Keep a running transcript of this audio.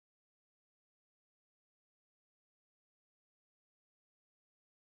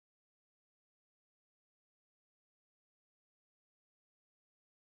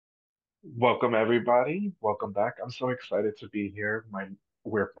Welcome everybody. Welcome back. I'm so excited to be here.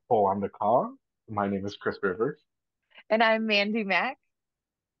 We're full on the call. My name is Cris Rivers. And I'm Mandy Mac,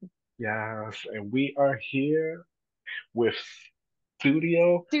 Yes, and we are here with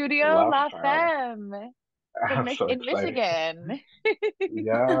Studio Studio LaFemme. LaFemme I'm so In excited. Michigan.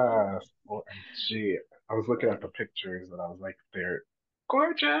 Yes. OMG. I was looking at the pictures and I was like, they're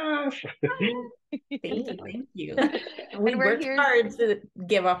gorgeous. Thank you. Thank you. We And we're worked here. hard to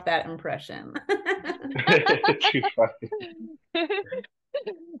give off that impression. Too funny.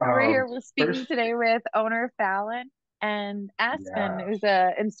 We're here. We're speaking First, today with owner Fallon and Aspyn, yes, who's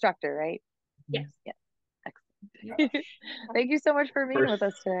a instructor, right? Yes. Yeah, yes. excellent. Thank you so much for being First, with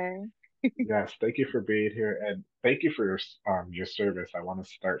us today. Yes, thank you for being here and thank you for your service. I want to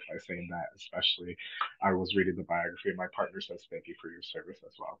start by saying that, especially I was reading the biography and my partner says thank you for your service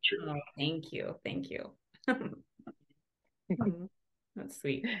as well, truly. Oh, thank you. Thank you. That's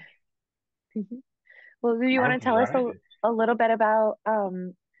sweet. Well, do you All want to tell us right. a little bit about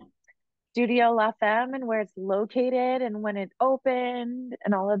Studio La Femme and where it's located and when it opened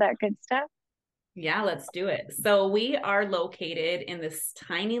and all of that good stuff? Yeah, let's do it. So we are located in this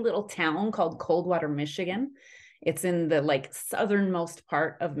tiny little town called Coldwater, Michigan. It's in the like southernmost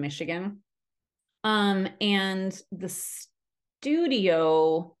part of Michigan. And the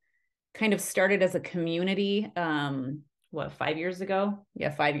studio kind of started as a community, what, 5 years ago? Yeah,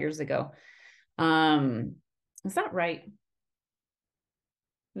 5 years ago. Um, is that right?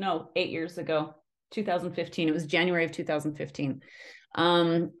 No, 8 years ago, 2015. It was January of 2015.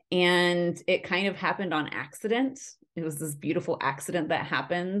 And it kind of happened on accident. It was this beautiful accident that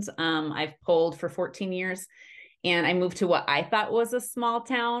happened. I've pulled for 14 years and I moved to what I thought was a small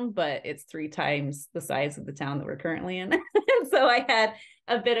town, but it's 3 times the size of the town that we're currently in. So I had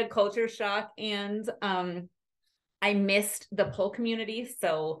a bit of culture shock and I missed the pole community.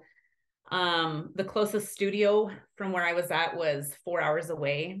 So the closest studio from where I was at was 4 hours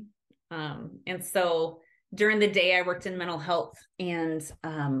away. And so during the day, I worked in mental health and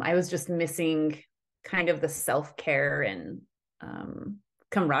I was just missing kind of the self care and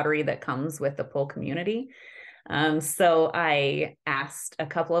camaraderie that comes with the pole community. So I asked a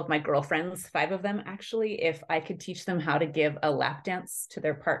couple of my girlfriends, 5 of them actually, if I could teach them how to give a lap dance to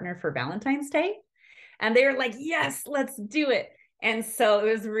their partner for Valentine's Day. And they were like, yes, let's do it. And so it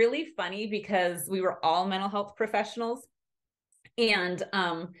was really funny because we were all mental health professionals. And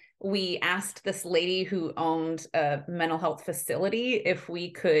we asked this lady who owned a mental health facility if we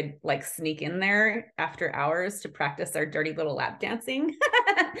could like sneak in there after hours to practice our dirty little lap dancing.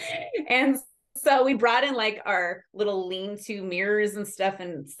 And so we brought in like our little lean-to mirrors and stuff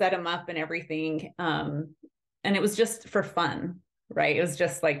and set them up and everything. And it was just for fun, right? It was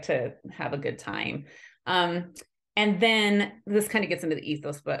just like to have a good time. Um, and then this kind of gets into the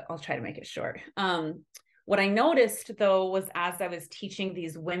ethos, but I'll try to make it short. What I noticed though was as I was teaching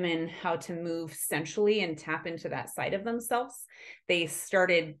these women how to move sensually and tap into that side of themselves, they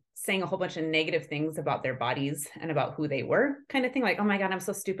started saying a whole bunch of negative things about their bodies and about who they were, kind of thing like, oh my God, I'm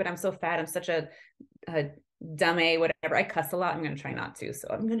so stupid. I'm so fat. I'm such a dumb A, whatever. I cuss a lot. I'm going to try not to. So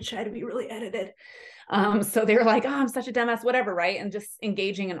I'm going to try to be really edited. So they were like, oh, I'm such a dumbass, whatever. Right. And just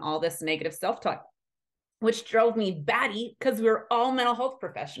engaging in all this negative self-talk, which drove me batty because we were all mental health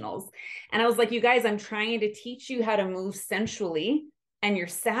professionals. And I was like, you guys, I'm trying to teach you how to move sensually and you're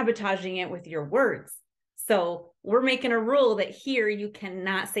sabotaging it with your words. So we're making a rule that here you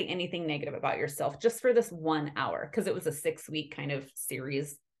cannot say anything negative about yourself just for this 1 hour, because it was a 6-week kind of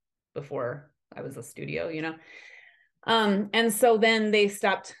series before I was a studio, you know? And so then they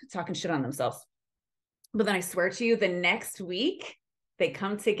stopped talking shit on themselves. But then I swear to you, the next week, they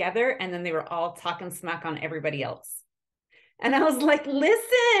come together and then they were all talking smack on everybody else. And I was like,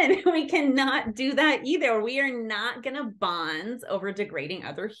 listen, we cannot do that either. We are not going to bond over degrading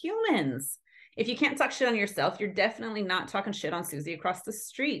other humans. If you can't talk shit on yourself, you're definitely not talking shit on Susie across the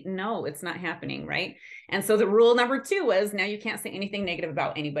street. No, it's not happening, right? And so the rule number 2 was now you can't say anything negative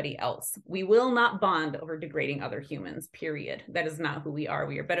about anybody else. We will not bond over degrading other humans, period. That is not who we are.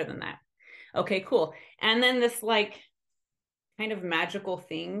 We are better than that. Okay, cool. And then this like kind of magical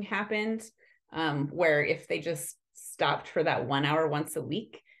thing happened where if they just stopped for that 1 hour once a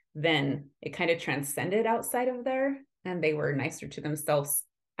week, then it kind of transcended outside of there and they were nicer to themselves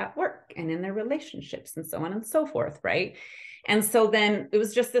at work and in their relationships and so on and so forth, right? And so then it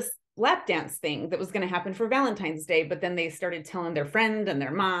was just this lap dance thing that was going to happen for Valentine's Day, but then they started telling their friend and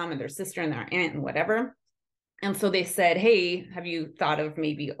their mom and their sister and their aunt and whatever. And so they said, hey, have you thought of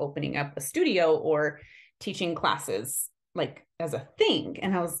maybe opening up a studio or teaching classes like as a thing?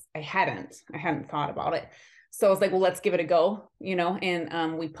 And I hadn't thought about it. So I was like, well, let's give it a go, you know,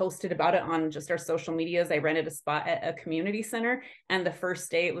 and we posted about it on just our social medias. I rented a spot at a community center, and the first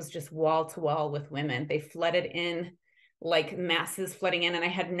day it was just wall to wall with women. They flooded in, like masses flooding in, and I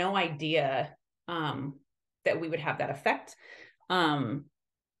had no idea that we would have that effect, that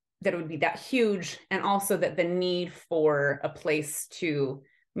it would be that huge, and also that the need for a place to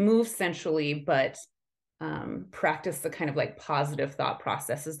move sensually, but practice the kind of like positive thought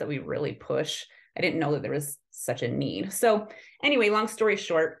processes that we really push. I didn't know that there was such a need. So anyway, long story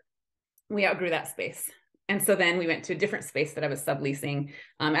short, we outgrew that space. And so then we went to a different space that I was subleasing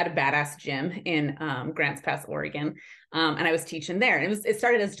at a badass gym in Grants Pass, Oregon. And I was teaching there. And it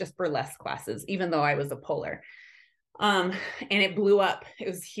started as just burlesque classes, even though I was a polar. And it blew up. It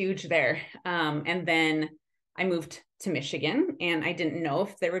was huge there. And then I moved to Michigan, and I didn't know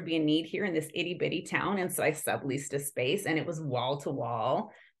if there would be a need here in this itty bitty town. And so I subleased a space, and it was wall to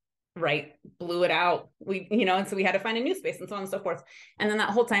wall, right? Blew it out. And so we had to find a new space and so on and so forth. And then that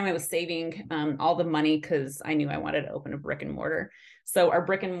whole time I was saving all the money because I knew I wanted to open a brick and mortar. So our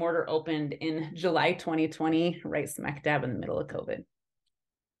brick and mortar opened in July 2020, right smack dab in the middle of COVID.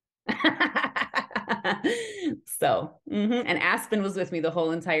 So, and Aspyn was with me the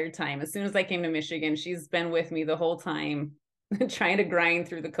whole entire time. As soon as I came to Michigan, she's been with me the whole time, trying to grind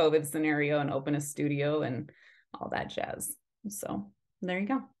through the COVID scenario and open a studio and all that jazz. So there you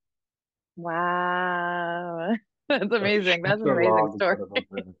go. Wow. That's amazing. That's an amazing story.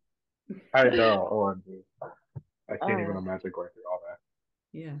 I know. OMG. I can't even Oh, imagine going through all that.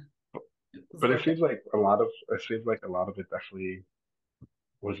 Yeah. But it seems like a lot of it definitely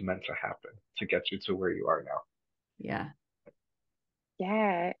was meant to happen to get you to where you are now. Yeah.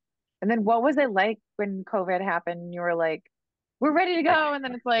 yeah. And then what was it like when COVID happened? You were like, we're ready to I go. And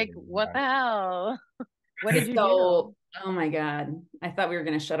then can't it's like, even what the hell? What did you So, do? oh my God, I thought we were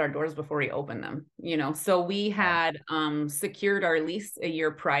going to shut our doors before we opened them, So we had secured our lease a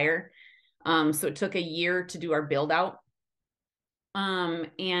year prior. So it took a year to do our build out.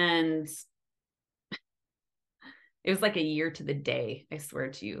 And it was like a year to the day, I swear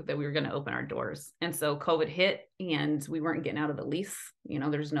to you, that we were going to open our doors. And so COVID hit, and we weren't getting out of the lease.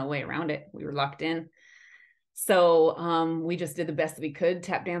 There's no way around it. We were locked in. So we just did the best that we could,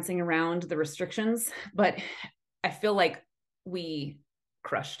 tap dancing around the restrictions. But I feel like we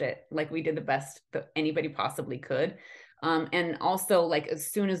crushed it. Like we did the best that anybody possibly could. And also, like,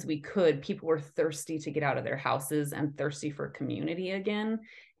 as soon as we could, people were thirsty to get out of their houses and thirsty for community again.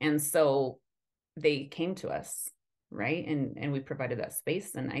 And so they came to us, right? And we provided that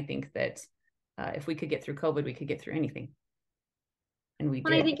space. And I think that if we could get through COVID, we could get through anything. And we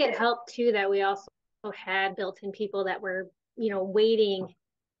did. And I think it helped too that we also had built-in people that were, waiting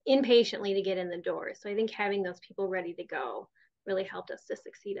impatiently to get in the door. So I think having those people ready to go really helped us to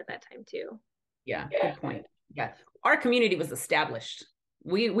succeed at that time too. Yeah, good point. Yeah. Our community was established.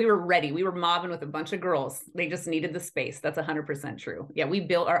 We were ready. We were mobbing with a bunch of girls. They just needed the space. That's 100% true. Yeah, we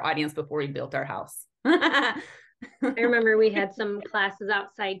built our audience before we built our house. I remember we had some classes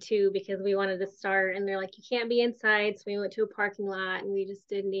outside too because we wanted to start, and they're like, you can't be inside. So we went to a parking lot and we just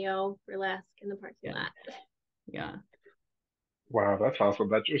did neo burlesque in the parking lot. Yeah. Wow, that's awesome.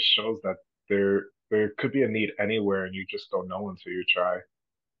 That just shows that there could be a need anywhere, and you just don't know until you try.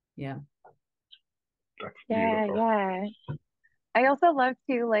 Yeah. That's Yeah, beautiful. yeah. I also love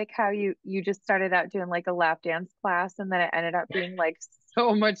too, like how you just started out doing like a lap dance class, and then it ended up being like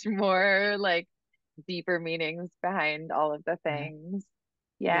so much more like deeper meanings behind all of the things.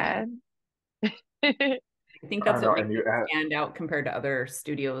 Yeah. I think I that's don't what know, makes and you it add, stand out compared to other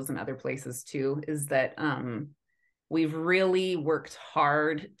studios and other places too, is that we've really worked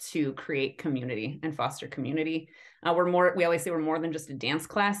hard to create community and foster community. We always say we're more than just a dance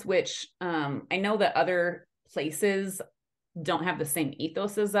class, which I know that other places don't have the same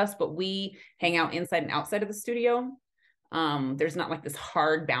ethos as us, but we hang out inside and outside of the studio. There's not like this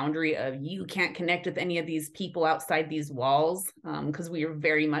hard boundary of you can't connect with any of these people outside these walls, because we are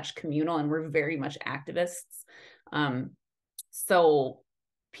very much communal and we're very much activists. So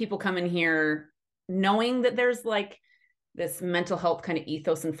people come in here knowing that there's like this mental health kind of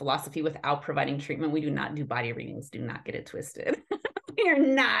ethos and philosophy without providing treatment. We do not do body readings. Do not get it twisted. We are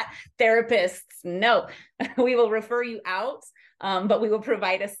not therapists. No, we will refer you out, but we will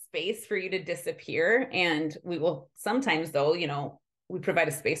provide a space for you to disappear. And we will sometimes, though, we provide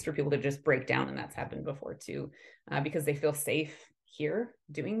a space for people to just break down. And that's happened before, too, because they feel safe here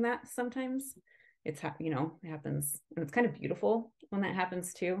doing that sometimes. It happens. And it's kind of beautiful when that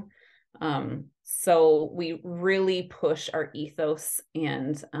happens, too. So we really push our ethos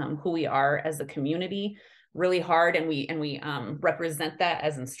and who we are as a community really hard, and we represent that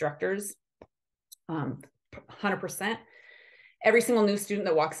as instructors 100%. Every single new student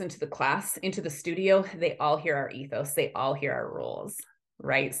that walks into the class, into the studio, they all hear our ethos, they all hear our rules,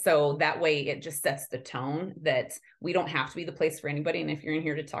 right? So that way it just sets the tone that we don't have to be the place for anybody. And if you're in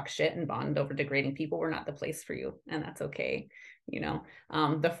here to talk shit and bond over degrading people, we're not the place for you. And that's okay. You know,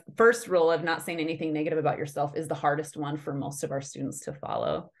 the first rule of not saying anything negative about yourself is the hardest one for most of our students to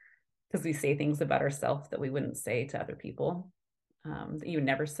follow, because we say things about ourselves that we wouldn't say to other people, that you would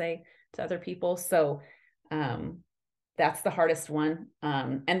never say to other people. So, that's the hardest one.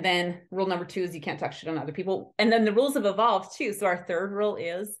 And then rule number 2 is you can't talk shit on other people. And then the rules have evolved too. So our third rule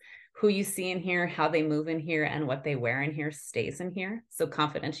is who you see in here, how they move in here, and what they wear in here stays in here. So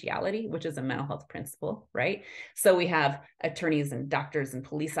confidentiality, which is a mental health principle, right? So we have attorneys and doctors and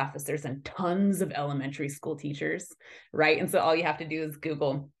police officers and tons of elementary school teachers, right? And so all you have to do is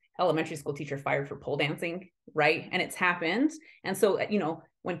Google elementary school teacher fired for pole dancing, right? And it's happened. And so, you know,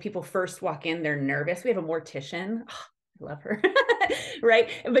 when people first walk in, they're nervous. We have a mortician. Love her. Right.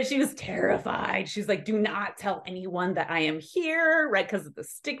 But she was terrified. She's like, do not tell anyone that I am here, right? Because of the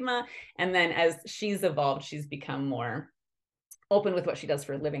stigma. And then as she's evolved, she's become more open with what she does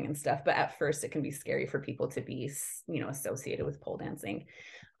for a living and stuff. But at first it can be scary for people to be, you know, associated with pole dancing.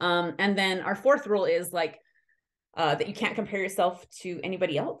 And then our fourth rule is like, that you can't compare yourself to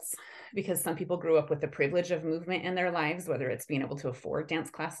anybody else, because some people grew up with the privilege of movement in their lives, whether it's being able to afford dance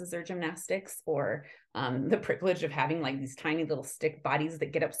classes or gymnastics, or the privilege of having like these tiny little stick bodies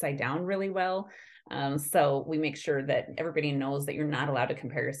that get upside down really well. So we make sure that everybody knows that you're not allowed to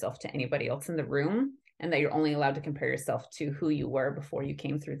compare yourself to anybody else in the room, and that you're only allowed to compare yourself to who you were before you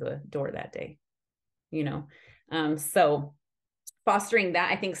came through the door that day, you know? So fostering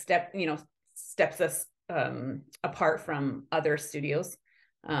that, I think steps us apart from other studios.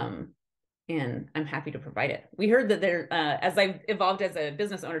 And I'm happy to provide it. We heard that there, as I've evolved as a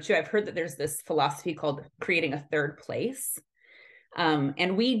business owner too, I've heard that there's this philosophy called creating a third place.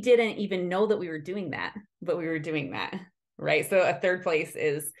 And we didn't even know that we were doing that, but we were doing that, right? So a third place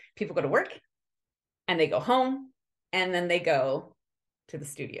is people go to work and they go home and then they go to the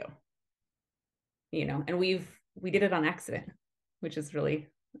studio, you know, and we did it on accident, which is really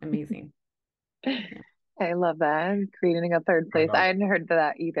amazing. I love that. Creating a third place. I hadn't heard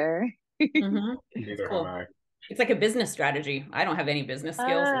that either. Mm-hmm. Neither Cool. have I. It's like a business strategy. I don't have any business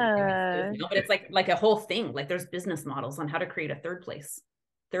skills, but it's like a whole thing. Like there's business models on how to create a third place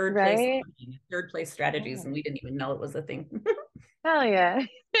right? third place strategies, and we didn't even know it was a thing. Hell yeah.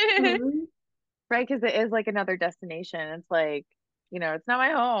 Mm-hmm. Right, because it is like another destination. It's like, you know, it's not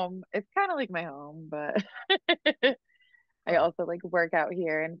my home. It's kind of like my home, but I also like work out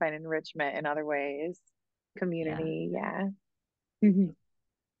here and find enrichment in other ways. Community, yeah. Do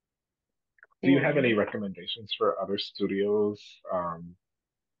you have any recommendations for other studios?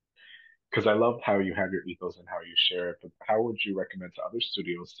 Because I love how you have your ethos and how you share it, but how would you recommend to other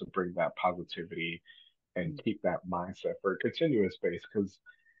studios to bring that positivity and keep that mindset for a continuous base? Because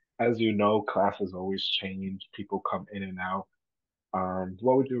as you know, classes always change, people come in and out.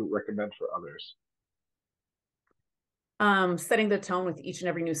 What would you recommend for others? Setting the tone with each and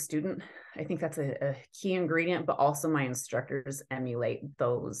every new student. I think that's a key ingredient, but also my instructors emulate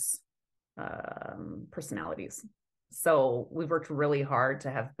those personalities. So we've worked really hard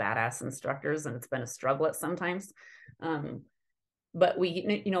to have badass instructors, and it's been a struggle at sometimes. But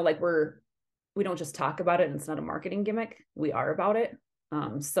we, you know, like we don't just talk about it and it's not a marketing gimmick. We are about it.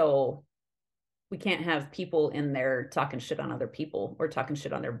 So we can't have people in there talking shit on other people or talking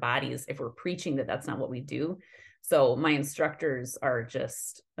shit on their bodies if we're preaching that that's not what we do. So my instructors are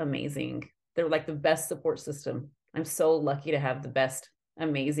just amazing. They're like the best support system. I'm so lucky to have the best,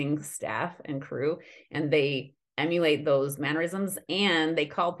 amazing staff and crew, and they emulate those mannerisms, and they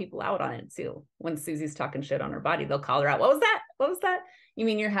call people out on it too. When Susie's talking shit on her body, they'll call her out. What was that? What was that? You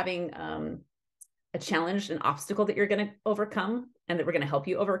mean you're having a challenge, an obstacle that you're going to overcome and that we're going to help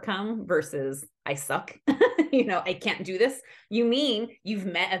you overcome, versus I suck, you know, I can't do this. You mean you've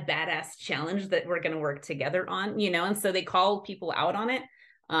met a badass challenge that we're going to work together on, you know? And so they call people out on it.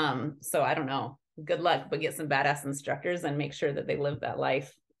 So I don't know, good luck, but get some badass instructors and make sure that they live that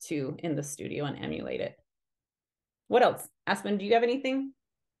life too in the studio and emulate it. What else? Aspyn, do you have anything?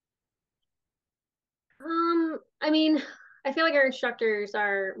 I mean, I feel like our instructors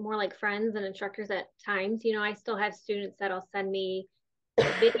are more like friends than instructors at times. You know, I still have students that'll send me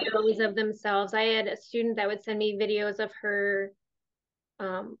videos of themselves. I had a student that would send me videos of her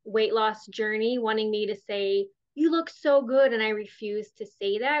weight loss journey, wanting me to say, you look so good. And I refused to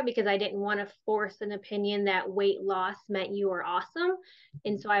say that because I didn't want to force an opinion that weight loss meant you were awesome.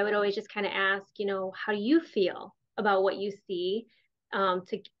 And so I would always just kind of ask, you know, how do you feel about what you see?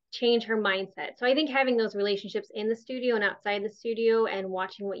 To change her mindset. So I think having those relationships in the studio and outside the studio and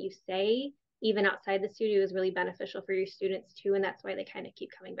watching what you say, even outside the studio, is really beneficial for your students too. And that's why they kind of keep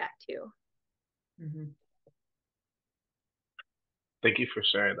coming back too. Mm-hmm. Thank you for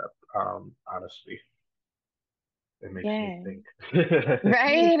sharing that, honestly. It makes me think.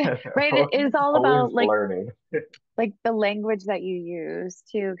 Right. Right. It is all Always about learning. like the language that you use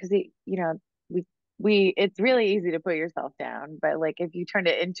too, because you know, we it's really easy to put yourself down, but like if you turned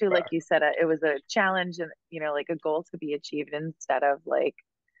it into, like you said, it was a challenge and, you know, like a goal to be achieved instead of like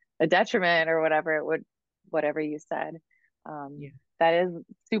a detriment or whatever it would, whatever you said. Yeah. That is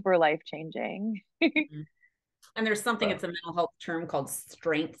super life changing. Mm-hmm. And there's something, it's a mental health term called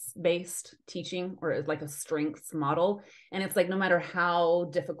strengths-based teaching, or like a strengths model. And it's like, no matter how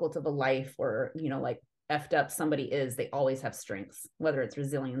difficult of a life or, you know, like effed up somebody is, they always have strengths, whether it's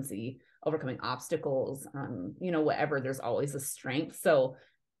resiliency, overcoming obstacles, you know, whatever, there's always a strength. So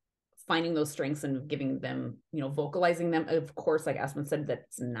finding those strengths and giving them, you know, vocalizing them, of course, like Aspyn said,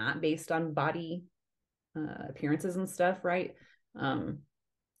 that's not based on body appearances and stuff, right?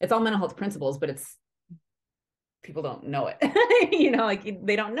 It's all mental health principles, but it's, people don't know it. You know, like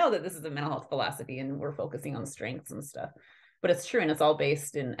they don't know that this is a mental health philosophy and we're focusing on strengths and stuff, but it's true. And it's all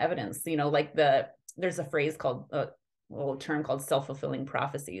based in evidence, you know, like there's a phrase called a little term called self-fulfilling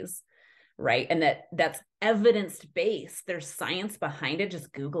prophecies, right? And that's evidence-based. There's science behind it.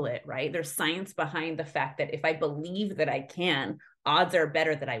 Just Google it, right? There's science behind the fact that if I believe that I can, odds are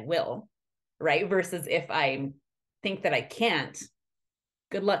better that I will, right? Versus if I think that I can't,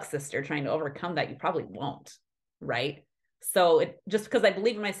 good luck, sister, trying to overcome that. You probably won't. Right. So just because I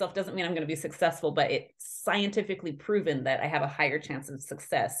believe in myself doesn't mean I'm going to be successful, but it's scientifically proven that I have a higher chance of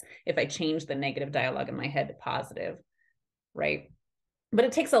success if I change the negative dialogue in my head to positive. Right. But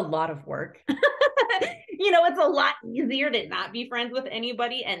it takes a lot of work. You know, it's a lot easier to not be friends with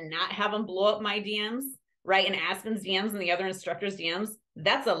anybody and not have them blow up my DMs, right? And Aspyn's DMs and the other instructors' DMs.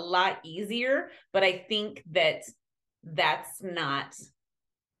 That's a lot easier. But I think that that's not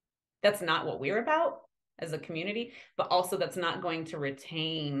what we're about as a community, but also that's not going to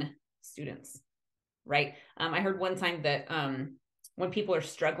retain students, right? I heard one time that when people are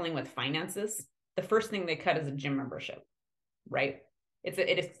struggling with finances, the first thing they cut is a gym membership, right? It's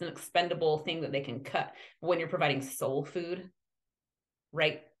an expendable thing that they can cut. When you're providing soul food,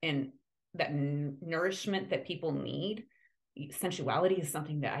 right, and that nourishment that people need, sensuality is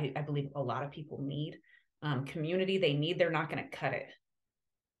something that I believe a lot of people need. Community, they need, they're not going to cut it,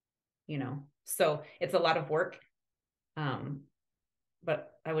 you know? So it's a lot of work.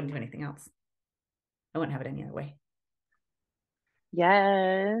 But I wouldn't do anything else. I wouldn't have it any other way.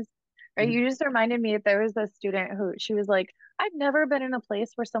 Yes. Right. You just reminded me that there was a student who, she was like, I've never been in a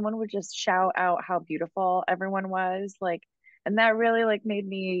place where someone would just shout out how beautiful everyone was. Like, and that really like made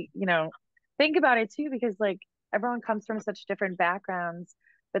me, you know, think about it too, because like everyone comes from such different backgrounds.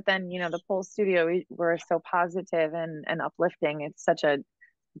 But then, you know, the pole studio, we're so positive and uplifting. It's such a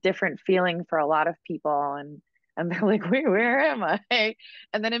different feeling for a lot of people, and they're like, wait, where am I?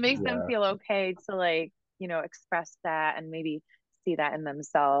 And then it makes them feel okay to like, you know, express that and maybe see that in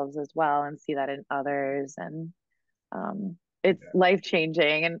themselves as well and see that in others. And it's life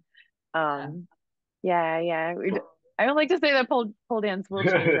changing. And yeah. I don't like to say that pole dance will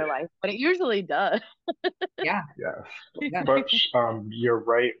change your life, but it usually does. Yeah. Yes. But you're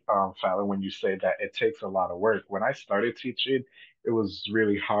right, Fallon, when you say that it takes a lot of work. When I started teaching, it was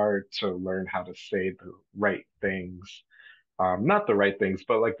really hard to learn how to say the right things. Not the right things,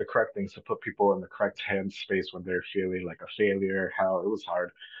 but like the correct things to put people in the correct hand space when they're feeling like a failure. How it was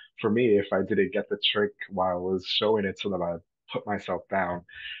hard for me if I didn't get the trick while I was showing it to them, I put myself down.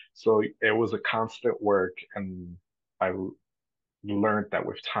 So it was a constant work, and I learned that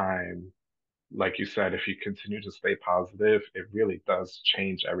with time, like you said, if you continue to stay positive, it really does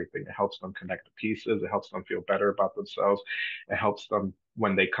change everything. It helps them connect the pieces. It helps them feel better about themselves. It helps them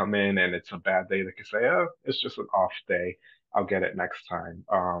when they come in and it's a bad day, they can say, oh, it's just an off day. I'll get it next time.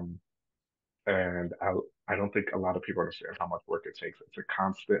 And I don't think a lot of people understand how much work it takes. It's a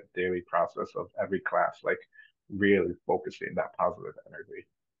constant daily process of every class, like really focusing that positive energy.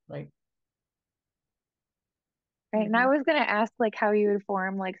 Like, Right. And I was going to ask like how you would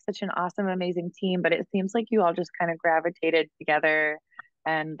form like such an awesome, amazing team, but it seems like you all just kind of gravitated together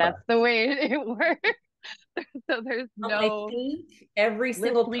and that's the way it works. So there's no, I think every list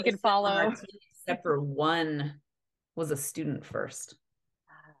single we person could follow on our team except for one was a student first.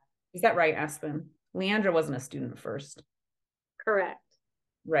 Is that right, Aspyn? Leandra wasn't a student first. Correct.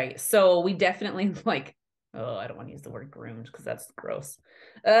 Right. So we definitely like, oh, I don't want to use the word groomed because that's gross.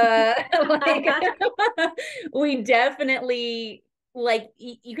 Like, we definitely like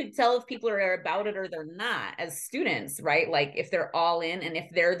you could tell if people are about it or they're not as students, right? Like if they're all in, and if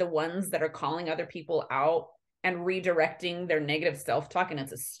they're the ones that are calling other people out and redirecting their negative self-talk, and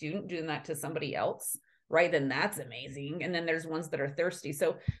it's a student doing that to somebody else, right? Then that's amazing. And then there's ones that are thirsty.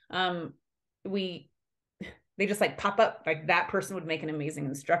 So they just like pop up, like that person would make an amazing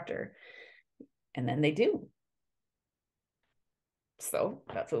instructor. And then they do. So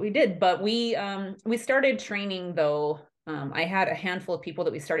that's what we did. But we started training though. I had a handful of people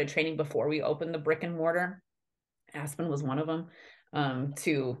that we started training before we opened the brick and mortar. Aspyn was one of them,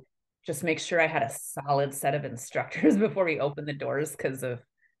 to just make sure I had a solid set of instructors before we opened the doors, because of,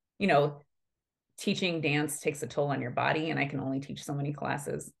 you know, teaching dance takes a toll on your body, and I can only teach so many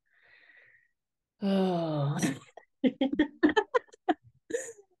classes. Oh,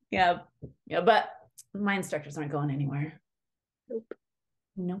 yeah, but my instructors aren't going anywhere.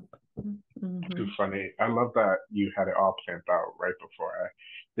 Nope. Too funny. I love that you had it all planned out right before.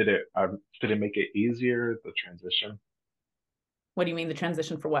 Did it make it easier, the transition? What do you mean the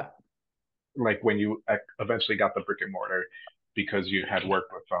transition for what? Like when you eventually got the brick and mortar, because you had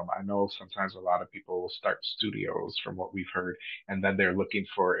worked with them. I know sometimes a lot of people start studios, from what we've heard, and then they're looking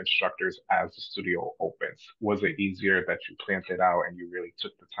for instructors as the studio opens. Was it easier that you planned it out and you really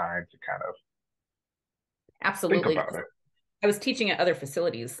took the time to kind of Absolutely think about it? I was teaching at other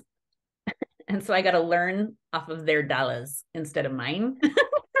facilities, and so I got to learn off of their dollars instead of mine.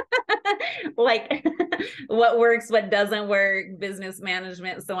 Like what works, what doesn't work, business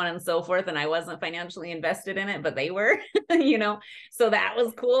management, so on and so forth. And I wasn't financially invested in it, but they were, you know, so that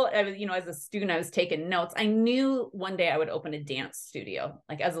was cool. I was, you know, as a student, I was taking notes. I knew one day I would open a dance studio.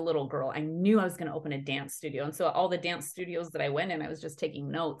 Like as a little girl, I knew I was going to open a dance studio. And so all the dance studios that I went in, I was just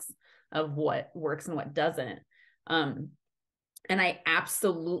taking notes of what works and what doesn't. And I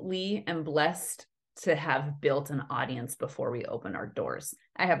absolutely am blessed to have built an audience before we open our doors.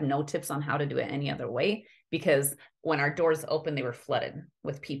 I have no tips on how to do it any other way, because when our doors opened, they were flooded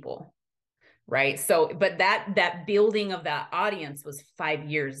with people, right? So, but that building of that audience was 5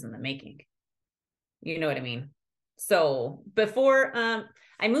 years in the making. You know what I mean? So before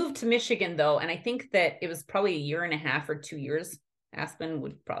I moved to Michigan though, and I think that it was probably 1.5 or 2 years. Aspyn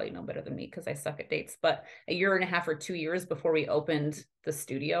would probably know better than me because I suck at dates, but 1.5 or 2 years before we opened the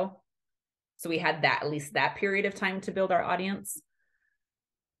studio. So we had that, at least that period of time to build our audience.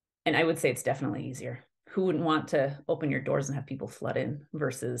 And I would say it's definitely easier. Who wouldn't want to open your doors and have people flood in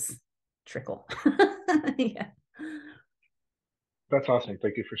versus trickle? Yeah. That's awesome.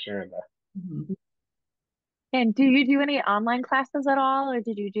 Thank you for sharing that. Mm-hmm. And do you do any online classes at all, or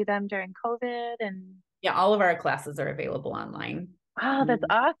did you do them during COVID? And Yeah, all of our classes are available online. oh, that's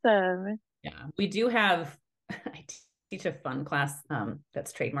awesome. Yeah, we do have, I teach a fun class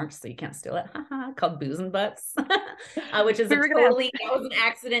that's trademarked, so you can't steal it, called Booze and Butts, which is that was an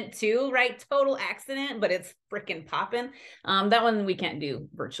accident too, right? Total accident, but it's freaking popping. That one we can't do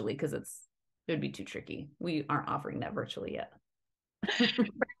virtually because it would be too tricky. We aren't offering that virtually yet.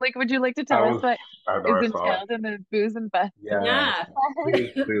 Like, would you like to tell us what is entailed in the Booze and Butts? Yeah.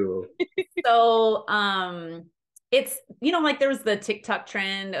 Please do. So it's, you know, like there was the TikTok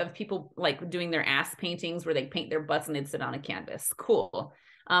trend of people like doing their ass paintings where they paint their butts and they'd sit on a canvas. Cool.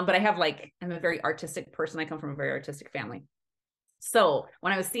 But I have I'm a very artistic person. I come from a very artistic family. So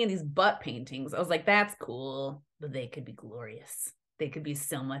when I was seeing these butt paintings, I was like, that's cool, but they could be glorious. They could be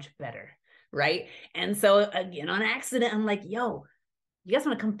so much better. Right. And so again, on accident, I'm like, yo, you guys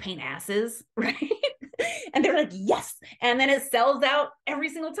want to come paint asses? Right. And they're like, yes. And then it sells out every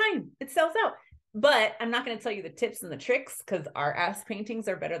single time. It sells out. But I'm not going to tell you the tips and the tricks, because our ass paintings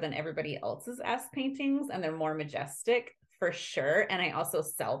are better than everybody else's ass paintings, and they're more majestic for sure. And I also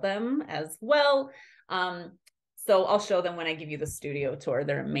sell them as well. So I'll show them when I give you the studio tour.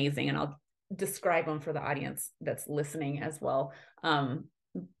 They're amazing. And I'll describe them for the audience that's listening as well.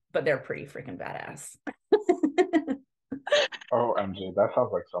 But they're pretty freaking badass. Oh, MJ, that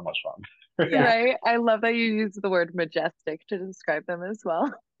sounds like so much fun. Yeah. Right? I love that you use the word majestic to describe them as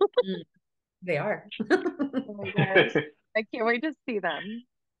well. They are. Oh my gosh. I can't wait to see them.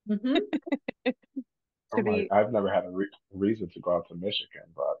 I've never had a reason to go out to Michigan,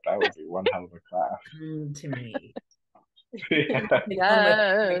 but that would be one hell of a class. To me.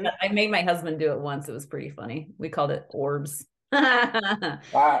 Yeah. I made my husband do it once. It was pretty funny. We called it orbs. Because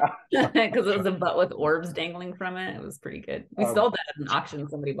it was a butt with orbs dangling from it. It was pretty good. We sold that at an auction.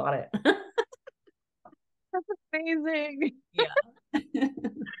 Somebody bought it. That's amazing. Yeah.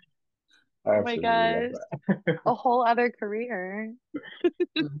 Oh my gosh. A whole other career.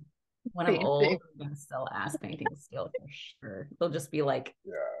 When I'm old, I'm gonna sell ass paintings still for sure. They'll just be like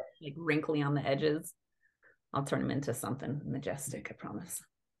wrinkly on the edges. I'll turn them into something majestic, I promise.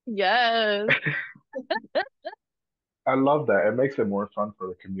 Yes. I love that. It makes it more fun for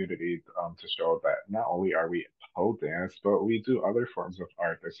the community to show that not only are we pole dance, but we do other forms of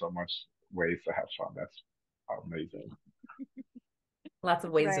art. There's so much ways to have fun. That's amazing. Lots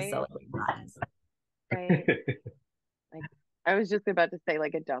of ways to Right. celebrate bodies. Right. Like, I was just about to say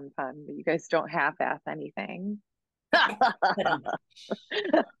like a dumb pun, but you guys don't half-ass anything.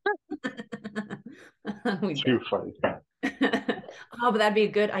 We Too don't. funny. Oh, but that'd be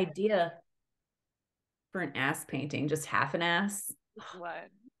a good idea for an ass painting, just half an ass. What?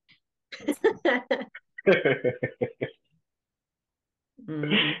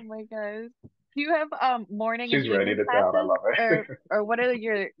 Mhm. Oh my gosh. Do you have morning and She's ready evening to tell. I classes, love it. or what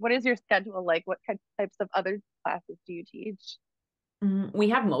is your schedule like? What types of other classes do you teach? We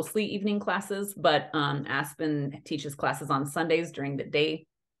have mostly evening classes, but Aspyn teaches classes on Sundays during the day.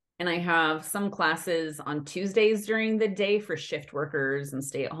 And I have some classes on Tuesdays during the day for shift workers and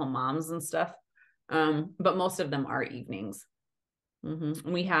stay-at-home moms and stuff. But most of them are evenings. And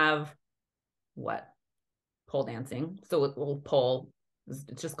we have pole dancing. So we'll pole,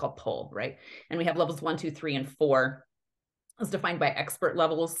 it's just called pole, right? And we have levels 1, 2, 3, and 4 as defined by expert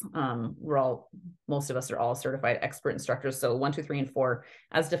levels. Most of us are all certified expert instructors. So 1, 2, 3, and 4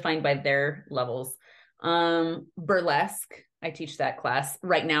 as defined by their levels. Burlesque, I teach that class.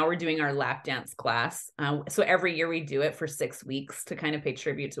 Right now we're doing our lap dance class. So every year we do it for 6 weeks to kind of pay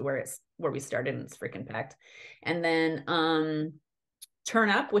tribute to where we started, and it's freaking packed. And then Turn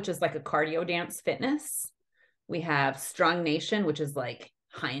Up, which is like a cardio dance fitness. We have Strong Nation, which is like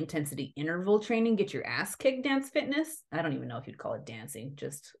high intensity interval training, get your ass kicked dance fitness. I don't even know if you'd call it dancing,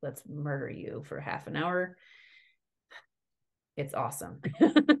 just let's murder you for half an hour. It's awesome.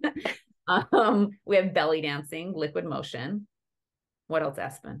 We have belly dancing, liquid motion. What else,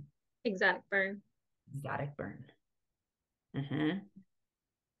 Aspyn? Exotic burn. Exotic burn.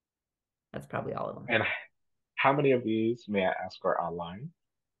 That's probably all of them. And how many of these, may I ask, are online?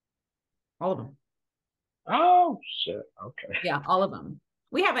 All of them. Oh, shit. Okay. Yeah, all of them.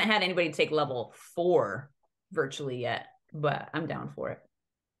 We haven't had anybody take level 4 virtually yet, but I'm down for it.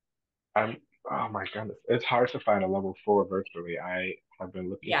 Oh my goodness. It's hard to find a level 4 virtually. I have been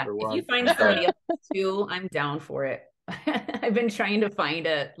looking for one. If you find somebody else too, I'm down for it. I've been trying to find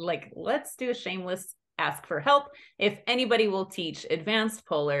let's do a shameless ask for help. If anybody will teach advanced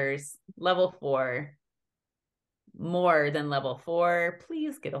polars, level 4, more than level 4,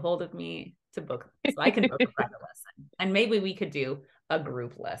 please get a hold of me to book so I can book a private lesson. And maybe we could do a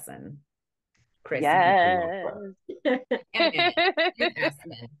group lesson. Cris. Yes.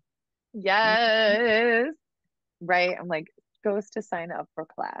 Yes. Right. I'm like, goes to sign up for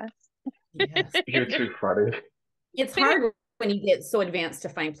class. Yes. You're too funny. It's hard when you get so advanced to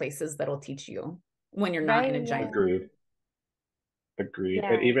find places that'll teach you when you're not in a giant. Agreed.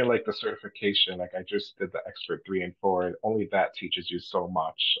 Yeah. And even like the certification, like I just did the expert 3 and 4, only that teaches you so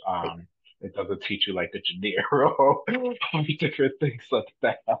much. It doesn't teach you like the general different things like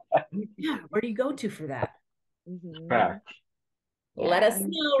that. Yeah, where do you go to for that? Facts. Let us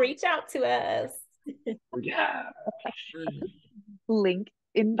know. Reach out to us. Yeah. Link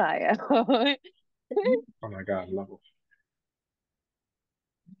in bio. Oh my God, level.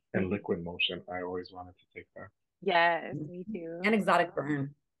 And liquid motion. I always wanted to take that. Yes, me too. And exotic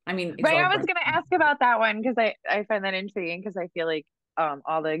burn. I mean, right. I was gonna ask about that one because I find that intriguing because I feel like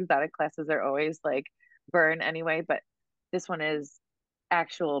all the exotic classes are always like burn anyway, but this one is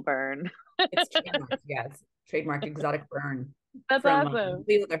actual burn. It's trademarked, yeah. It's trademarked exotic burn. That's awesome.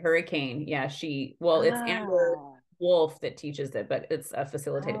 With a Hurricane. Yeah, it's Amber Wolf that teaches it, but it's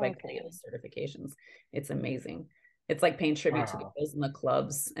facilitated by certifications. It's amazing. It's like paying tribute to the girls in the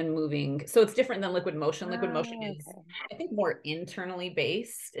clubs and moving. So it's different than liquid motion. Liquid motion is, I think, more internally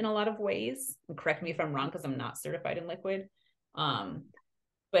based in a lot of ways. And correct me if I'm wrong, because I'm not certified in liquid.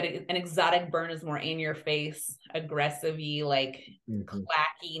 But an exotic burn is more in your face, aggressive-y, like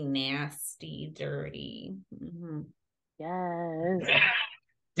clacky, nasty, dirty. Yes.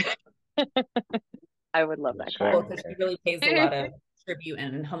 I would love that class. Because she really pays a lot of tribute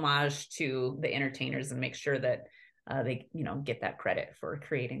and homage to the entertainers and make sure that they, get that credit for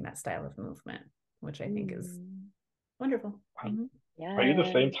creating that style of movement, which I think is wonderful. Yeah. Are you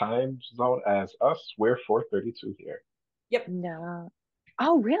the same time zone as us? We're 4:32 here. Yep. No.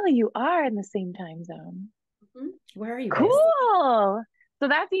 Oh, really? You are in the same time zone. Where are you? Cool. So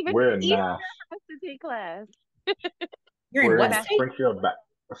that's even easier for us to take class. We're in what state?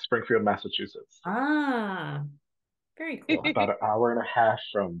 Springfield, Massachusetts. Ah, very cool. About an hour and a half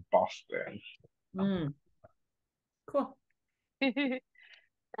from Boston. Cool.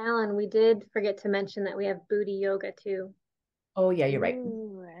 Fallon, we did forget to mention that we have booty yoga too. Oh yeah, you're right.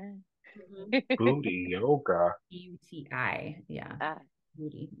 Ooh. Booty yoga. UTI, yeah, Ah.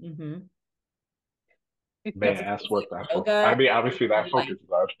 booty. May That's I a ask what that focus? I yoga. mean, obviously that Like focuses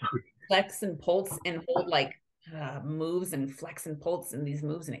on booty. flex and pulse and hold like moves and flex and pulse in these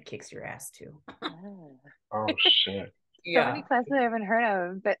moves, and it kicks your ass too. Oh shit. So many classes I haven't heard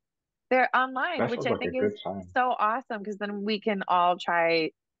of, but they're online, That which sounds I like a think good is time. so awesome because then we can all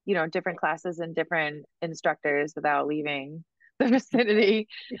try, different classes and different instructors without leaving the vicinity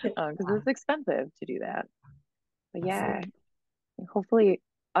because it's expensive to do that. But yeah, hopefully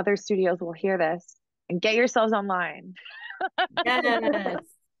other studios will hear this and get yourselves online. Yes.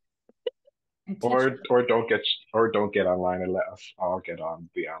 Don't get online and let us all get on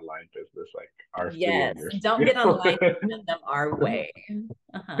the online business, like our studio Yes. and your Don't get online. studio. Send them our way.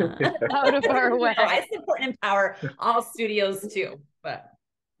 Out of our way. No, I support and empower all studios too, but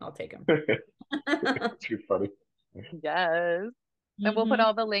I'll take them. Too funny. Yes. And we'll put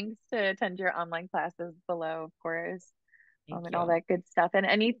all the links to attend your online classes below, of course, Thank and all you. that good stuff.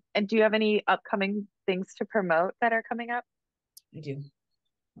 And do you have any upcoming things to promote that are coming up? I do.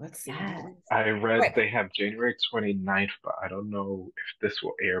 Let's see. Yes. I read Quick. they have January 29th, but I don't know if this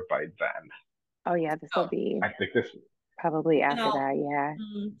will air by then. Oh yeah, this will be I think this probably after No, that. Yeah.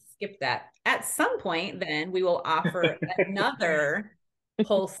 skip that. At some point, then we will offer another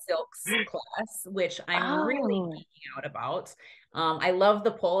Pole Silks class, which I'm really Oh, geeking out about. I love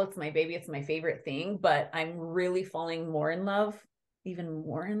the pole. It's my baby. It's my favorite thing, but I'm really falling more in love, even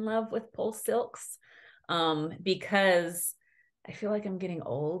more in love with Pole Silks, because I feel like I'm getting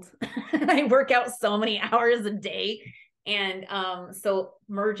old. I work out so many hours a day. And so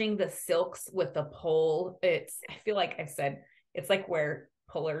merging the silks with the pole, I feel like I said, it's like where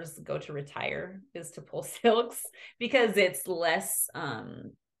pullers go to retire is to pull silks because it's less,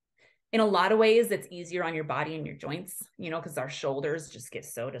 in a lot of ways, it's easier on your body and your joints, because our shoulders just get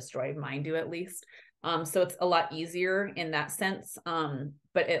so destroyed. Mine do at least. So it's a lot easier in that sense.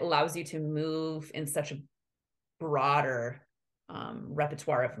 But it allows you to move in such a broader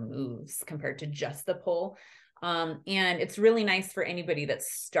repertoire of moves compared to just the pole. And it's really nice for anybody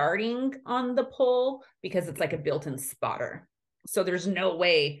that's starting on the pole because it's like a built-in spotter. So there's no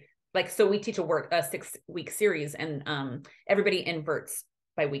way, so we teach a 6-week series and everybody inverts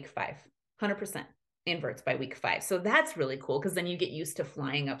by week 5, 100% inverts by week 5. So that's really cool because then you get used to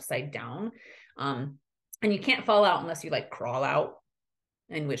flying upside down. And you can't fall out unless you crawl out,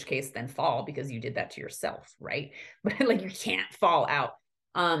 in which case then fall because you did that to yourself, right? But you can't fall out.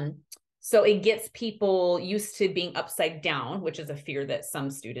 So it gets people used to being upside down, which is a fear that some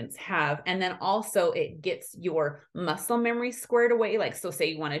students have. And then also it gets your muscle memory squared away. So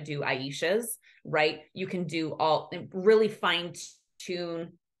say you want to do Aisha's, right? You can do really fine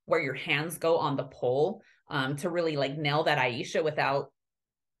tune where your hands go on the pole to really nail that Aisha without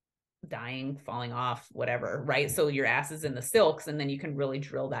dying, falling off, whatever, right? So your ass is in the silks and then you can really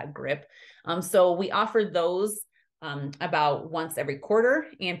drill that grip. So we offer those about once every quarter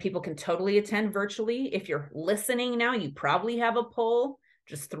and people can totally attend virtually. If you're listening now, you probably have a pole,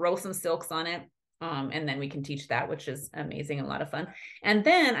 just throw some silks on it. And then we can teach that, which is amazing and a lot of fun. And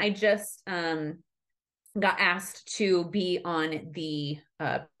then I just got asked to be on the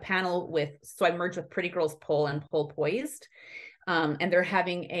panel so I merged with Pretty Girls Pole and Pole Poised. And they're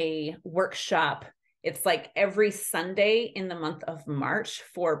having a workshop. It's every Sunday in the month of March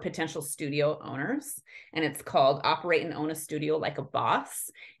for potential studio owners. And it's called Operate and Own a Studio Like a Boss.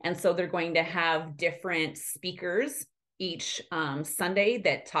 And so they're going to have different speakers each Sunday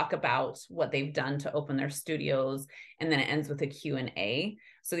that talk about what they've done to open their studios. And then it ends with a Q&A.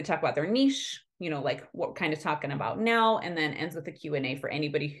 So they talk about their niche, what kind of talking about now, and then ends with a Q&A for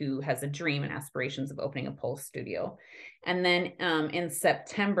anybody who has a dream and aspirations of opening a pole studio. And then in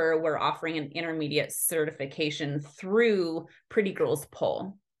September, we're offering an intermediate certification through Pretty Girls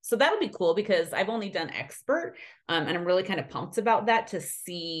Pole. So that'll be cool because I've only done expert and I'm really kind of pumped about that to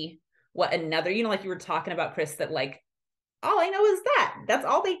see what another, like you were talking about, Cris, that all I know is that's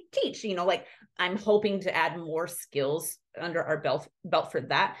all they teach, I'm hoping to add more skills under our belt for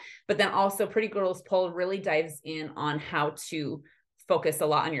that. But then also Pretty Girls Pole really dives in on how to focus a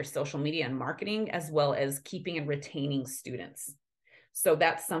lot on your social media and marketing, as well as keeping and retaining students. So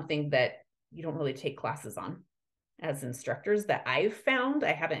that's something that you don't really take classes on as instructors that I've found.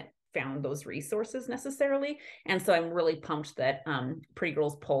 I haven't found those resources necessarily. And so I'm really pumped that Pretty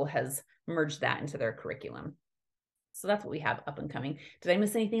Girls Pole has merged that into their curriculum. So that's what we have up and coming. Did I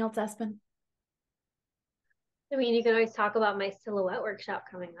miss anything else, Aspyn? I mean, you can always talk about my silhouette workshop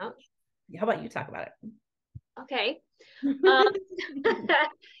coming up. How about you talk about it? Okay. Um,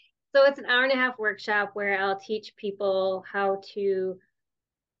 so it's an hour-and-a-half workshop where I'll teach people how to,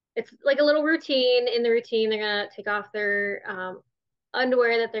 it's like a little routine. In the routine, they're gonna take off their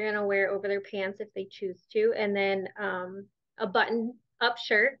underwear that they're gonna wear over their pants if they choose to, and then a button-up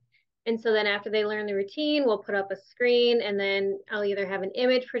shirt. And so then after they learn the routine, we'll put up a screen, and then I'll either have an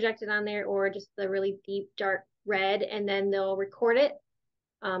image projected on there or just the really deep dark red, and then they'll record it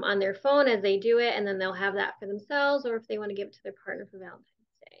on their phone as they do it, and then they'll have that for themselves, or if they want to give it to their partner for Valentine's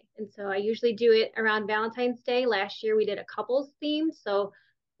Day. And so I usually do it around Valentine's Day. Last year we did a couples theme, so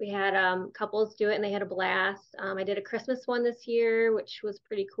we had couples do it and they had a blast. I did a Christmas one this year, which was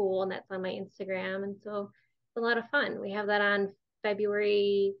pretty cool, and that's on my Instagram. And so it's a lot of fun. We have that on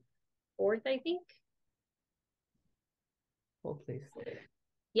February 4th, I think. Hold please.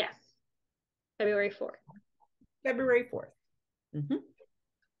 Yes, February 4th. February 4th. Mm-hmm.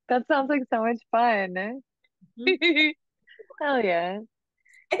 That sounds like so much fun. Mm-hmm. Hell yeah.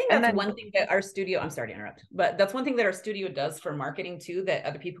 I think that's one thing that our studio, I'm sorry to interrupt, but that's one thing that our studio does for marketing too, that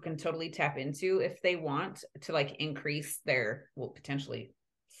other people can totally tap into if they want to like increase their, well, potentially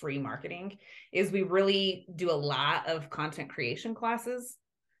free marketing, is we really do a lot of content creation classes.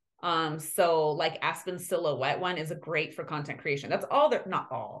 So like Aspyn silhouette one is a great for content creation. That's all they're not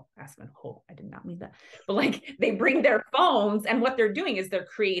all Aspyn. Oh, I did not mean that. But like they bring their phones, and what they're doing is they're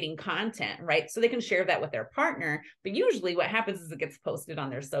creating content, right? So they can share that with their partner. But usually what happens is it gets posted on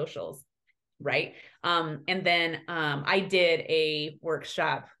their socials, right? And then I did a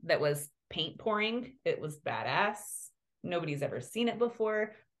workshop that was paint pouring. It was badass. Nobody's ever seen it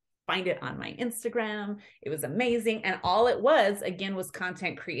before. Find it on my Instagram. It was amazing. And all it was, again, was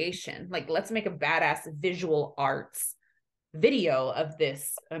content creation. Like, let's make a badass visual arts video of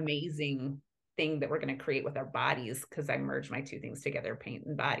this amazing thing that we're going to create with our bodies, because I merged my two things together, paint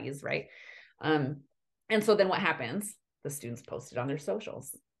and bodies, right? And so then what happens? The students post it on their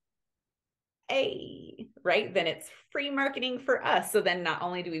socials. Hey, right? Then it's free marketing for us. So then not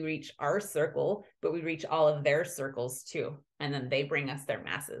only do we reach our circle, but we reach all of their circles too. And then they bring us their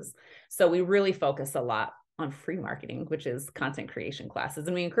masses. So we really focus a lot on free marketing, which is content creation classes.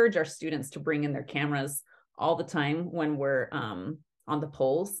 And we encourage our students to bring in their cameras all the time when we're on the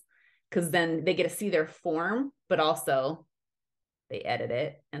polls, because then they get to see their form, but also they edit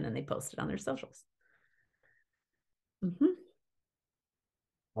it and then they post it on their socials. Mm-hmm.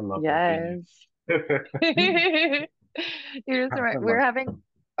 I love yes. that. You're just right. We're having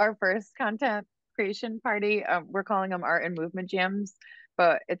our first content creation party. We're calling them art and movement jams,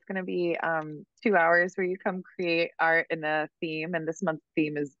 but it's going to be 2 hours where you come create art in a theme. And this month's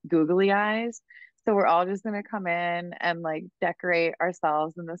theme is googly eyes. So we're all just going to come in and like decorate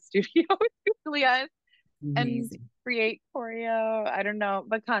ourselves in the studio with googly eyes. Amazing. And create choreo. I don't know,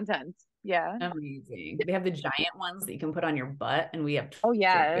 but content. Yeah. Amazing. They have the giant ones that you can put on your butt, and we have videos.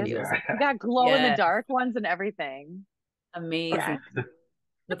 Yeah. We got glow in the dark ones and everything. Amazing. Yeah.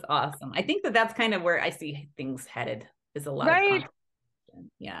 That's awesome. I think that's kind of where I see things headed, is a lot of content.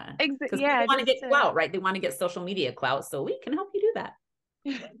 Yeah. Because people want to get clout, right? They want to get social media clout, so we can help you do that.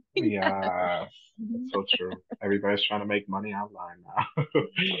 Yeah, so true. Everybody's trying to make money online now.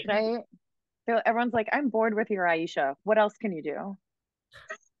 Right? So everyone's like, I'm bored with your Aisha. What else can you do?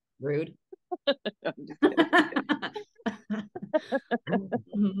 Rude. I'm just kidding.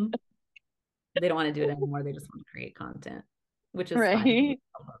 They don't want to do it anymore. They just want to create content, which is right. fine.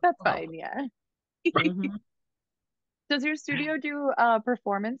 That's fine. Yeah. Mm-hmm. Does your studio do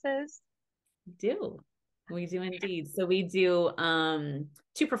performances? We do indeed. So we do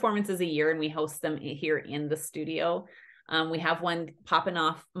 2 performances a year, and we host them here in the studio. We have one popping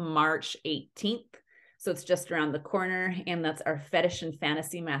off March 18th. So it's just around the corner, and that's our Fetish and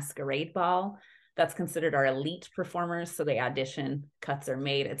Fantasy Masquerade Ball. That's considered our elite performers. So they audition, cuts are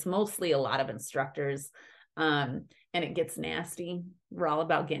made. It's mostly a lot of instructors, and it gets nasty. We're all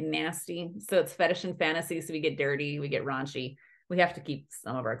about getting nasty. So it's fetish and fantasy. So we get dirty, we get raunchy. We have to keep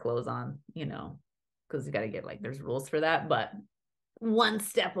some of our clothes on, because you got to get there's rules for that. But one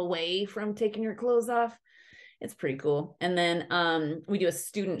step away from taking your clothes off. It's pretty cool. And then we do a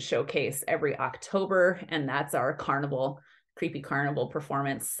student showcase every October, and that's our creepy carnival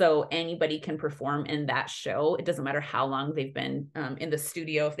performance. So anybody can perform in that show. It doesn't matter how long they've been in the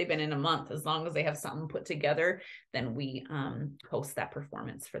studio. If they've been in a month, as long as they have something put together, then we host that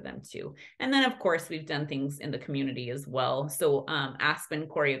performance for them too. And then of course we've done things in the community as well. So Aspyn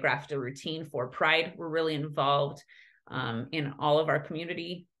choreographed a routine for Pride. We're really involved in all of our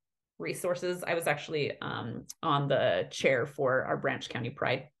community resources. I was actually on the chair for our Branch County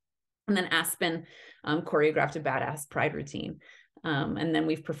Pride. And then Aspyn choreographed a badass Pride routine. And then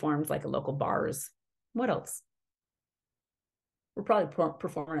we've performed at local bars What else? We're probably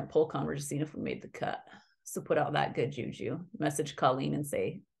performing at PolCon. We're just seeing if we made the cut. So put out that good juju. Message Colleen and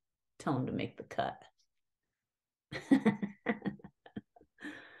say, tell him to make the cut.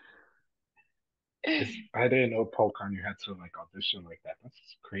 I didn't know PolCon you had to like audition like that. That's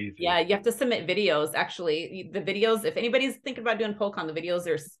crazy. Yeah, you have to submit videos. Actually, the videos, if anybody's thinking about doing PolCon, the videos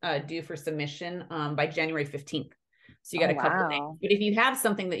are due for submission by January 15th. So you got a couple days. But if you have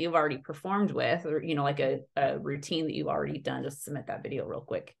something that you've already performed with, or, you know, like a routine that you've already done, just submit that video real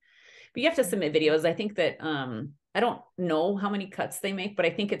quick. But you have to submit videos. I think that, I don't know how many cuts they make, but I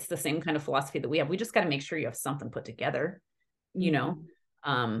think it's the same kind of philosophy that we have. We just got to make sure you have something put together, you know,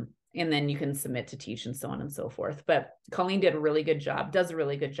 and then you can submit to teach and so on and so forth. But Colleen does a really good job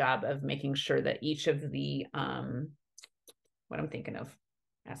of making sure that each of the, what I'm thinking of,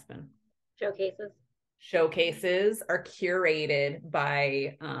 Aspyn. Showcases are curated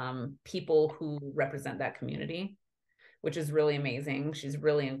by people who represent that community, which is really amazing. She's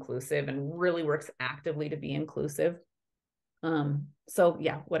really inclusive and really works actively to be inclusive. So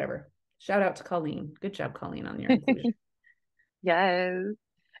yeah, whatever. Shout out to Colleen. Good job, Colleen, on your inclusion. Yes.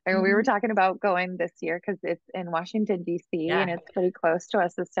 And we were talking about going this year because it's in Washington, D.C. and it's pretty close to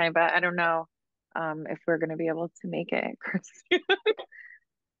us this time, but I don't know if we're going to be able to make it, Cris.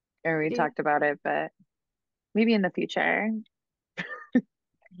 And we talked about it, but maybe in the future.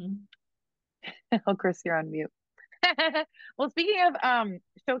 Oh, Cris, you're on mute. Well, speaking of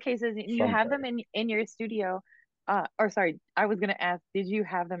showcases, you have them in your studio. Or sorry, I was gonna ask, did you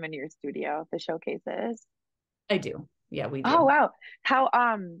have them in your studio, the showcases? I do. Yeah, we do. Oh wow. How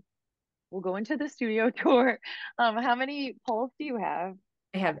we'll go into the studio tour. How many poles do you have?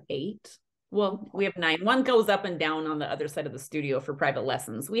 I have 8. Well, we have 9. One goes up and down on the other side of the studio for private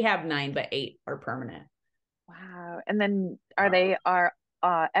lessons. We have 9, but 8 are permanent. Wow. And then are they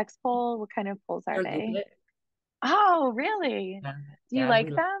X pole? What kind of poles are they? Loopet. Oh, really? Yeah. Do you like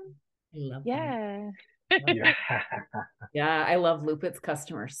them? I love them. Yeah, I love Lupit's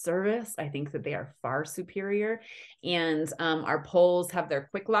customer service. I think that they are far superior. And our poles have their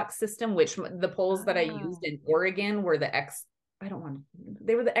quick lock system, which the poles that I used in Oregon were they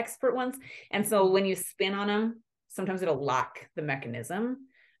were the expert ones. And so when you spin on them, sometimes it'll lock the mechanism.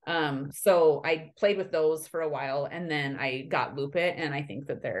 So I played with those for a while and then I got Lupit and I think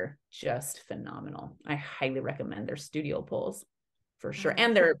that they're just phenomenal. I highly recommend their studio poles for sure.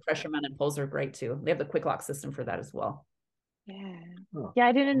 And their pressure mounted poles are great too. They have the quick lock system for that as well. Yeah. Yeah,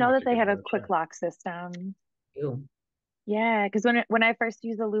 I didn't know that they had a quick lock system. Ew. Yeah, because when I first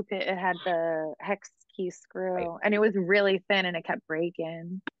used the Lupit, it had the hex key screw and it was really thin and it kept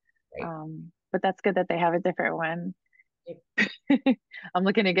breaking. But that's good that they have a different one. I'm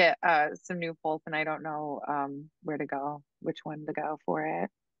looking to get some new poles and I don't know where to go, which one to go for it.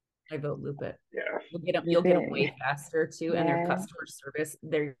 I vote Lupit. Yeah. You'll get them way faster too. And their customer service,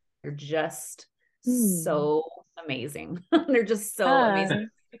 they're just so amazing. They're just so amazing,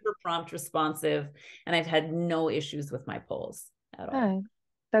 super prompt, responsive, and I've had no issues with my poles at all.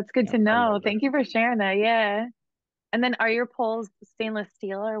 That's good to know. Thank you for sharing that. Yeah. And then are your poles stainless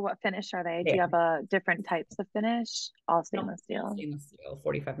steel or what finish are they? Do you have different types of finish? All stainless steel. Stainless steel,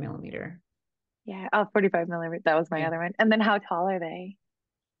 45 millimeter. Yeah. Oh, 45 millimeter. That was my other one. And then how tall are they?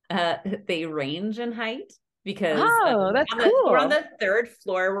 They range in height because that's cool. We're on the 3rd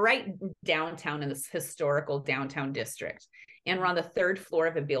floor. We're right downtown in this historical downtown district. And we're on the 3rd floor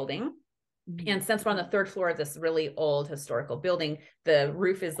of a building. And since we're on the 3rd floor of this really old historical building, the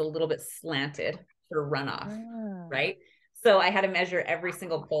roof is a little bit slanted for runoff, right? So I had to measure every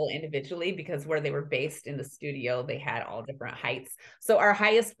single pole individually because where they were based in the studio, they had all different heights. So our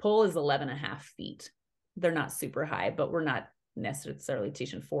highest pole is 11.5 feet. They're not super high, but we're not necessarily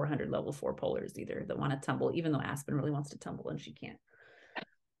teaching 400 level 4 polars either that want to tumble, even though Aspyn really wants to tumble and she can't.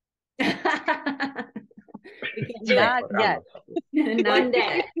 Not yet. Not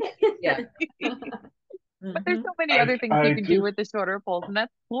yet. Yeah. But there's so many other things you can do with the shorter poles, and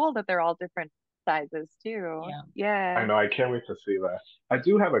that's cool that they're all different sizes too. Yeah. I know. I can't wait to see that. I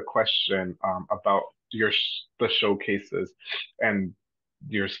do have a question about the showcases and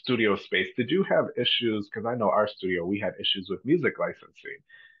your studio space. Did you have issues? Because I know our studio, we had issues with music licensing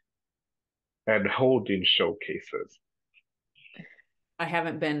and holding showcases. I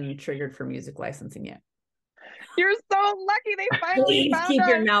haven't been triggered for music licensing yet. You're so lucky they finally Please found keep us.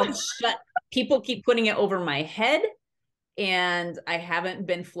 your mouth shut. People keep putting it over my head, and I haven't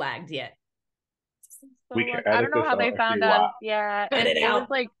been flagged yet. We can I don't know how they found us. Yeah, edit it out. was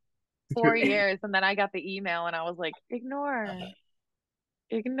like 4 years, and then I got the email, and I was like, ignore,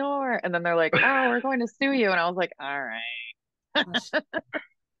 and then they're like, oh, we're going to sue you, and I was like, all right.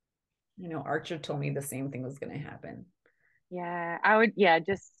 You know, Archer told me the same thing was going to happen. Yeah, I would, yeah,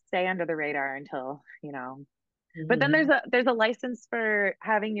 just stay under the radar until, you know. But then Mhm. there's a license for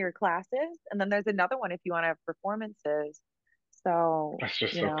having your classes, and then there's another one if you want to have performances. So, That's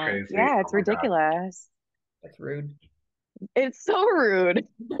just you so know, crazy. yeah, Oh it's my God. ridiculous. That's rude. It's so rude.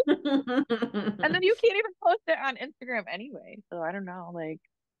 And then I you can't even post it on Instagram anyway. So I don't know, like,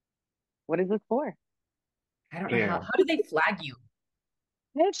 what is this for? don't know Damn. how do they flag you?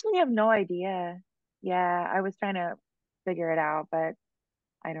 I actually have no idea. Yeah, I was trying to figure it out, but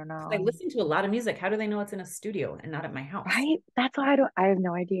I don't 'Cause I know. listen to a lot of music. How do they know it's in a studio and not at my house? Right? That's why I have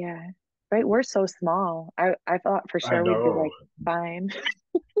no idea. Right? We're so small. I thought for I sure we'd be know. like fine.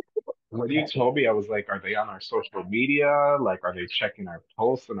 When you told me, I was like, are they on our social media? Like, are they checking our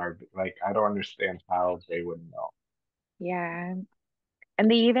posts and our, like, I don't understand how they would know. Yeah.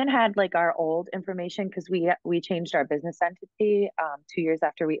 And they even had like our old information because we changed our business entity 2 years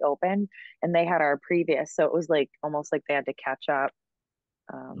after we opened, and they had our previous. So it was like almost like they had to catch up.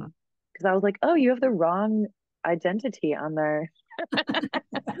 Because I was like, oh, you have the wrong identity on there.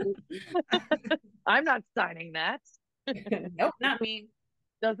 I'm not signing that. Nope, not me.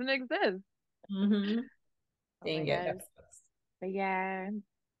 Doesn't exist. Mm-hmm. Oh my Dang it. gosh. But yeah,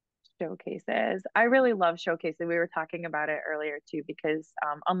 showcases. I really love showcases. We were talking about it earlier too, because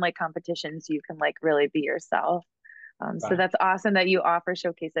unlike competitions, you can like really be yourself. So But that's awesome that you offer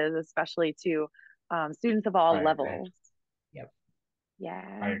showcases, especially to students of all I agree. levels. Yep. I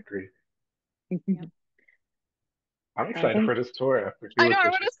Yeah. agree. Yeah. I'm I excited think for this tour. I I know forget I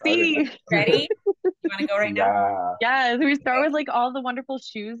what want you to started see. Ready? You want to go right now? Yeah, Yes, we start with like all the wonderful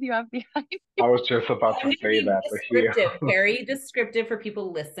shoes you have behind. I was just about I'm to going to say be that, the descriptive, heel. very descriptive for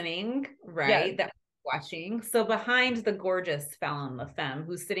people listening, Yes. right? That are watching. So behind the gorgeous Fallon LaFemme,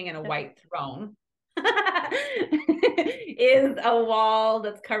 who's sitting in a white throne, is a wall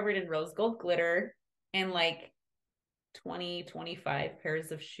that's covered in rose gold glitter and like 20, 25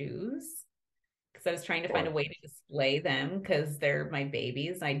 pairs of shoes. Because I was trying to find a way to display them because they're my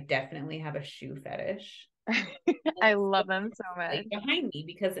babies. I definitely have a shoe fetish. I love them so much. Behind me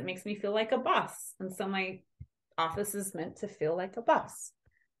because it makes me feel like a boss. And so my office is meant to feel like a boss.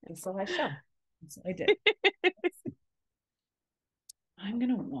 And so I shall. And so I did. I'm going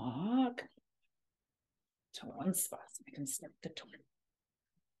to walk to one spot so I can start the tour.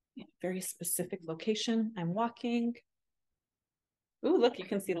 In a very specific location. I'm walking. Ooh, look, you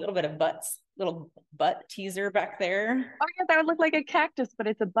can see a little bit of butts, little butt teaser back there. Oh yeah, that would look like a cactus, but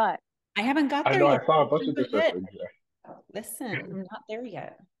it's a butt. I haven't got I there know, yet. I saw a bunch of different things Listen, I'm not there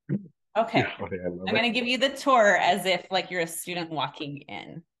yet. there. Okay. I love I'm going to give you the tour as if like you're a student walking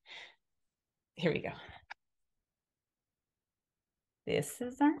in. Here we go. This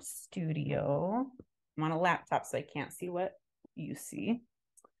is our studio. I'm on a laptop, so I can't see what you see.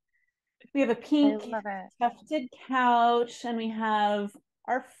 We have a pink tufted couch, and we have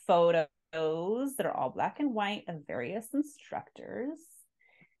our photos that are all black and white of various instructors.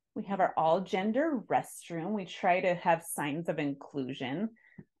 We have our all gender restroom. We try to have signs of inclusion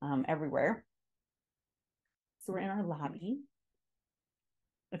everywhere. So we're in our lobby.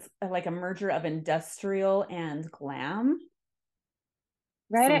 It's like a merger of industrial and glam.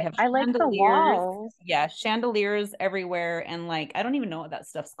 Right. So we have I like the walls. Yeah, chandeliers everywhere. And like, I don't even know what that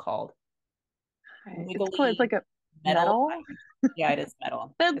stuff's called. It's cool. It's like a metal. Yeah, it is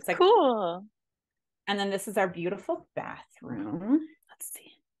metal. That's it's like cool. And then this is our beautiful bathroom. Let's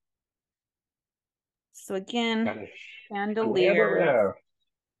see. So again, chandeliers.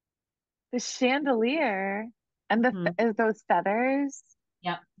 The chandelier and the those feathers.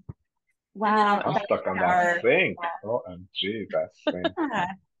 Yep. Wow. I'm stuck on that sink. OMG, that sink.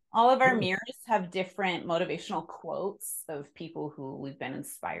 All of our mirrors have different motivational quotes of people who we've been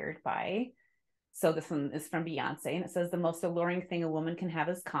inspired by. So this one is from Beyonce, and it says, the most alluring thing a woman can have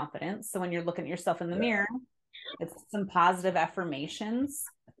is confidence. So when you're looking at yourself in the mirror, it's some positive affirmations.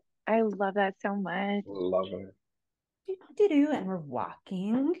 I love that so much. Love it. And we're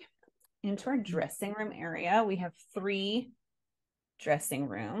walking into our dressing room area. We have 3 dressing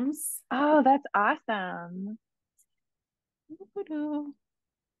rooms. Oh, that's awesome.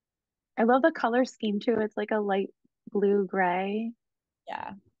 I love the color scheme too. It's like a light blue gray.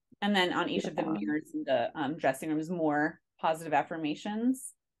 Yeah. And then on each of the mirrors in the dressing rooms, more positive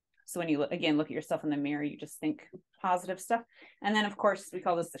affirmations. So when you look at yourself in the mirror, you just think positive stuff. And then, of course, we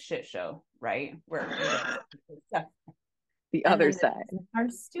call this the shit show, right? Where the other side. Our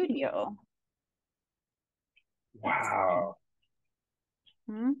studio. Wow.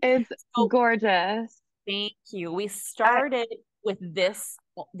 It's gorgeous. Thank you. We started with this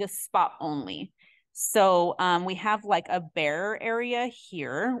spot only. So we have like a bare area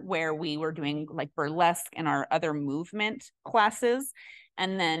here where we were doing like burlesque and our other movement classes.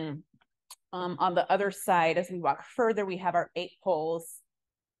 And then on the other side, as we walk further, we have our 8 poles,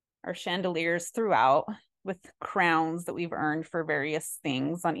 our chandeliers throughout with crowns that we've earned for various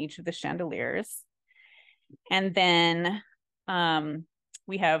things on each of the chandeliers. And then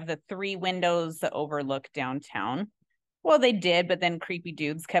we have the 3 windows that overlook downtown. Well, they did, but then creepy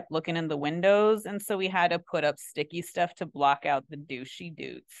dudes kept looking in the windows. And so we had to put up sticky stuff to block out the douchey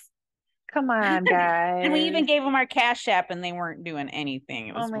dudes. Come on, guys. And we even gave them our Cash App and they weren't doing anything.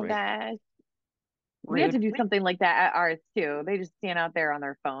 It was oh my rude. gosh. Rude. We had to do something like that at ours too. They just stand out there on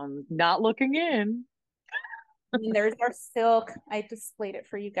their phones, not looking in. And there's our silk. I displayed it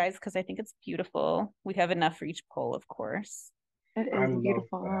for you guys because I think it's beautiful. We have enough for each pole, of course. It I is love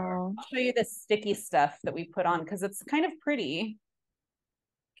beautiful. that. I'll show you the sticky stuff that we put on because it's kind of pretty.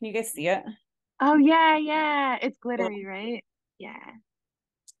 Can you guys see it? Oh yeah. It's glittery, right? Yeah.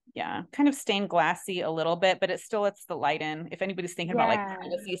 Yeah, kind of stained glassy a little bit, but it still lets the light in. If anybody's thinking about like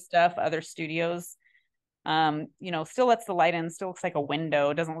privacy stuff, other studios, still lets the light in, still looks like a window.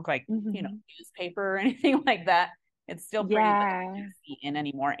 It doesn't look like, newspaper or anything like that. It's still pretty, but you can't see in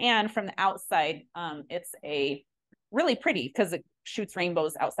anymore. And from the outside, it's a really pretty because it shoots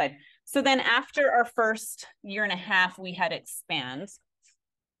rainbows outside. So then after our first year and a half, we had expand.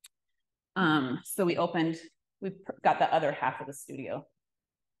 So we got the other half of the studio.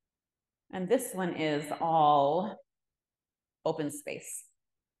 And this one is all open space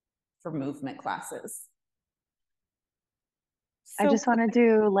for movement classes. So I just want to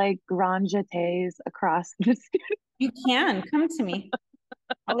do like grand jetés across the studio. You can come to me.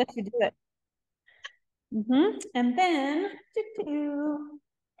 I'll let you do it. And then,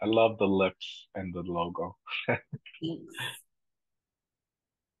 I love the lips and the logo. Thanks.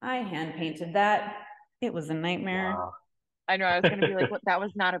 I hand painted that. It was a nightmare. Wow. I know. I was gonna be like, "What? That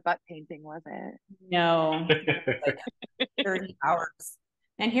was not a butt painting, was it?" No, like 30 hours.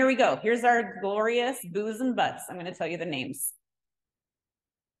 And here we go. Here's our glorious boos and butts. I'm going to tell you the names.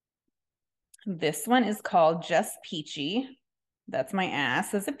 This one is called Just Peachy. That's my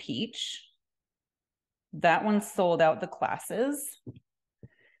ass as a peach. That one sold out the classes.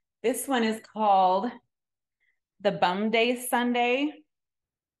 This one is called the Bum Day Sunday.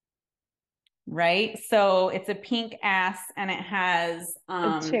 Right? So it's a pink ass and it has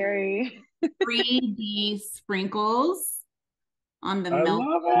a cherry 3D sprinkles on the I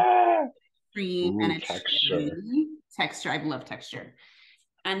milk love cream and a texture. Texture. I love texture.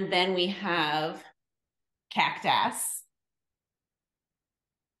 And then we have cactus,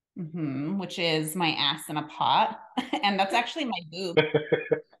 which is my ass in a pot. And that's actually my boob.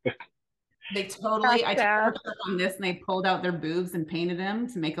 They totally, I took a workshop on this and they pulled out their boobs and painted them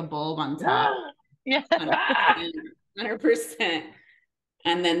to make a bulb on top. Yeah. 100%.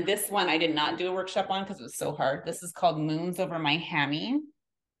 And then this one I did not do a workshop on because it was so hard. This is called Moons Over My Hammy.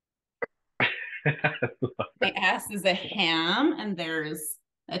 My ass is a ham and there's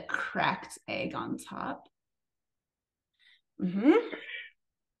a cracked egg on top.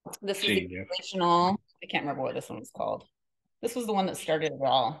 This is the original. I can't remember what this one was called. This was the one that started it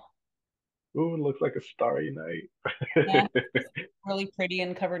all. Ooh, it looks like a starry night. Yeah, really pretty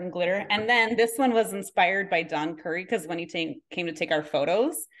and covered in glitter. And then this one was inspired by Don Curry because when he came to take our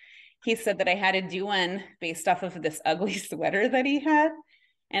photos, he said that I had to do one based off of this ugly sweater that he had.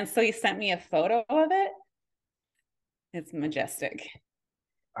 And so he sent me a photo of it. It's majestic.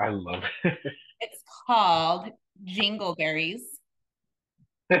 I love it. It's called Jingleberries.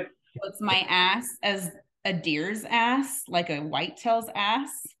 So it's my ass as a deer's ass, like a whitetail's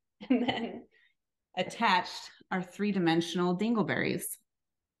ass. And then attached are 3-dimensional dingleberries.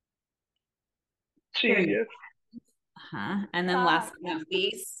 Genius. And then last but not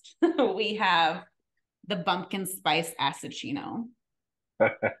least, we have the pumpkin spice assaccino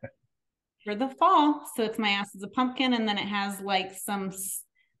for the fall. So it's my ass as a pumpkin, and then it has like some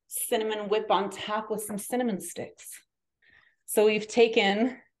cinnamon whip on top with some cinnamon sticks. So we've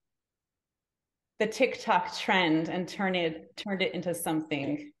taken the TikTok trend and turned it into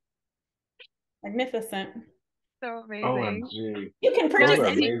something magnificent. So amazing. OMG. You can purchase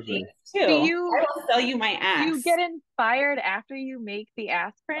amazing too. I will sell you my ass. Do you get inspired after you make the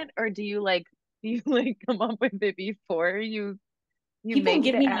ass print, or do you come up with it before you People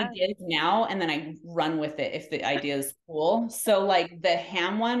give me ideas now and then I run with it if the idea is cool. So like the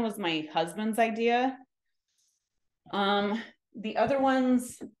ham one was my husband's idea. The other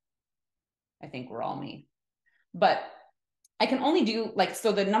ones I think were all me. But I can only do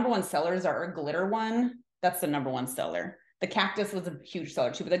so the number one sellers are a glitter one. That's the number one seller. The cactus was a huge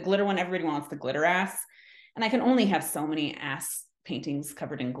seller too, but the glitter one, everybody wants the glitter ass. And I can only have so many ass paintings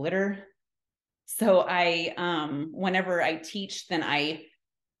covered in glitter. So I, whenever I teach, then I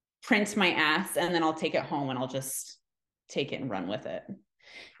print my ass and then I'll take it home and I'll just take it and run with it.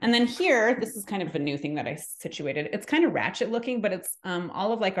 And then here, this is kind of a new thing that I situated. It's kind of ratchet looking, but it's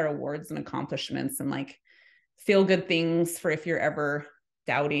all of like our awards and accomplishments and like feel good things for if you're ever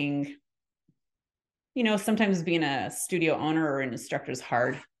doubting. You know, sometimes being a studio owner or an instructor is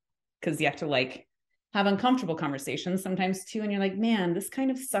hard because you have to like have uncomfortable conversations sometimes too. And you're like, man, this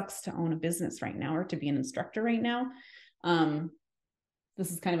kind of sucks to own a business right now or to be an instructor right now. This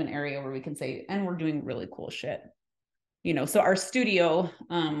is kind of an area where we can say, and we're doing really cool shit. You know, so our studio,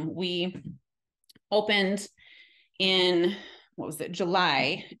 we opened in, what was it,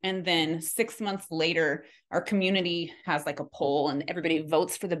 July. And then 6 months later, our community has like a poll and everybody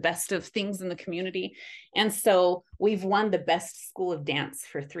votes for the best of things in the community. And so we've won the best school of dance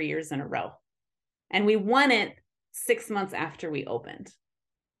for 3 years in a row. And we won it 6 months after we opened,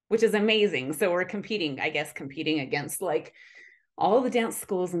 which is amazing. So we're competing against like all the dance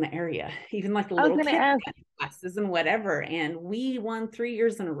schools in the area, even like the little kid classes and whatever. And we won 3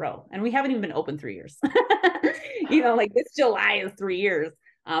 years in a row. And we haven't even been open 3 years. You know, like this July is 3 years,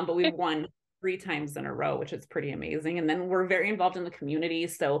 but we've won 3 times in a row, which is pretty amazing. And then we're very involved in the community.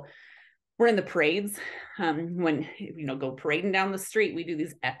 So we're in the parades. When, you know, go parading down the street, we do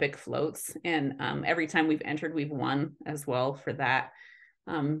these epic floats. And every time we've entered, we've won as well for that.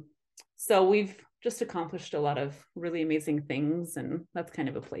 So we've just accomplished a lot of really amazing things. And that's kind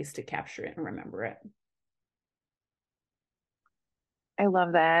of a place to capture it and remember it. I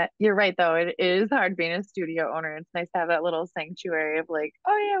love that. You're right, though. It is hard being a studio owner. It's nice to have that little sanctuary of like,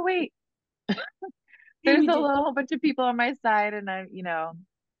 oh yeah, wait, there's a whole bunch of people on my side, and I'm, you know,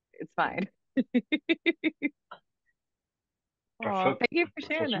 it's fine. Oh, thank you for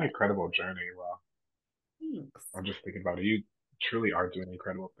sharing such an that. incredible journey. Wow. Thanks. I'm just thinking about it. You truly are doing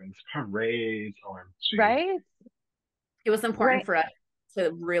incredible things. Parades, OMG. Right? It was important Right. for us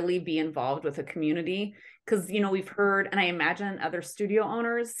to really be involved with the community because, you know, we've heard, and I imagine other studio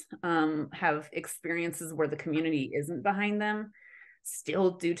owners have experiences where the community isn't behind them,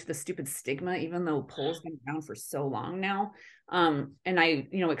 still due to the stupid stigma, even though pole's been around for so long now. And I,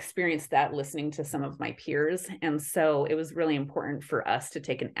 you know, experienced that listening to some of my peers. And so it was really important for us to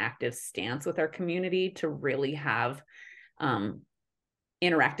take an active stance with our community to really have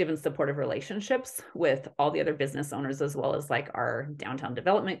interactive and supportive relationships with all the other business owners, as well as like our downtown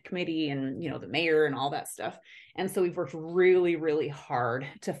development committee and, you know, the mayor and all that stuff. And so we've worked really, really hard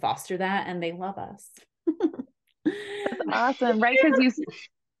to foster that, and they love us. That's awesome, right? Because you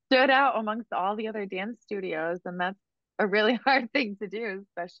stood out amongst all the other dance studios, and that's a really hard thing to do,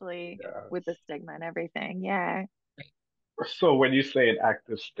 especially with the stigma and everything. Yeah. So when you say an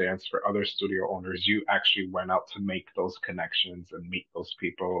active stance for other studio owners, you actually went out to make those connections and meet those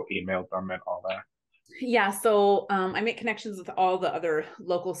people, emailed them and all that? Yeah, so I make connections with all the other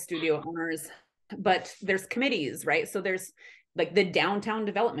local studio owners, but there's committees, right? So there's like the downtown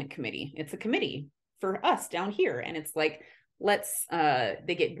development committee. It's a committee for us down here. And it's like,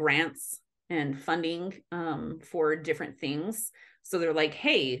 they get grants and funding for different things. So they're like,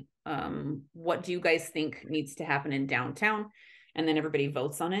 hey, what do you guys think needs to happen in downtown? And then everybody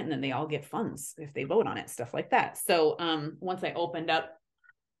votes on it, and then they all get funds if they vote on it, stuff like that. So once I opened up,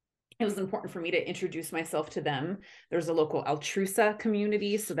 it was important for me to introduce myself to them. There's a local altrusa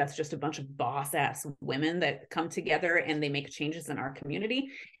community. So that's just a bunch of boss ass women that come together and they make changes in our community.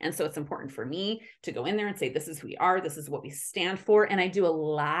 And so it's important for me to go in there and say, this is who we are. This is what we stand for. And I do a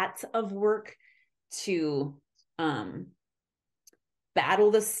lot of work to battle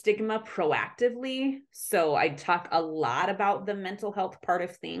the stigma proactively. So I talk a lot about the mental health part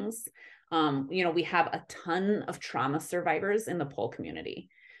of things. You know, we have a ton of trauma survivors in the pole community.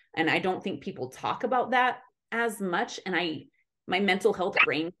 And I don't think people talk about that as much. And my mental health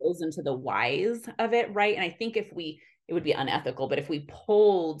brain goes into the whys of it, right? And I think it would be unethical, but if we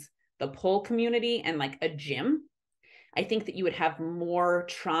polled the pole community and like a gym, I think that you would have more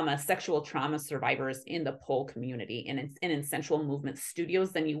sexual trauma survivors in the pole community and in sensual movement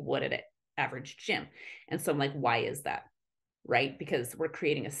studios than you would at an average gym. And so I'm like, why is that? Right? Because we're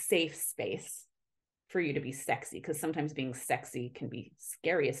creating a safe space for you to be sexy, because sometimes being sexy can be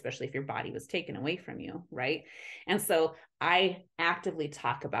scary, especially if your body was taken away from you, right? And so I actively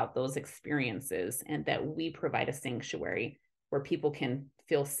talk about those experiences and that we provide a sanctuary where people can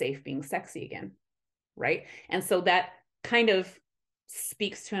feel safe being sexy again, right? And so that kind of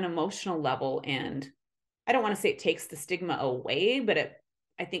speaks to an emotional level, and I don't want to say it takes the stigma away, but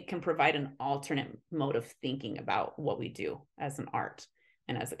I think can provide an alternate mode of thinking about what we do as an art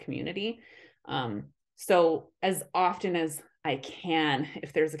and as a community. So as often as I can,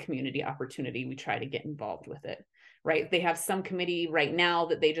 if there's a community opportunity, we try to get involved with it, right? They have some committee right now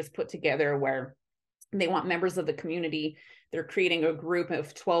that they just put together where they want members of the community. They're creating a group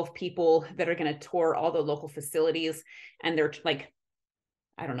of 12 people that are going to tour all the local facilities. And they're like,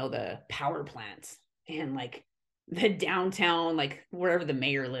 I don't know, the power plant and like the downtown, like wherever the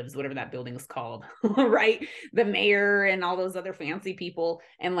mayor lives, whatever that building is called, right? The mayor and all those other fancy people,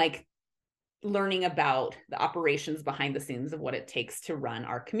 and like learning about the operations behind the scenes of what it takes to run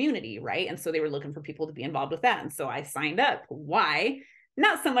our community, right? And so they were looking for people to be involved with that. And so I signed up. Why?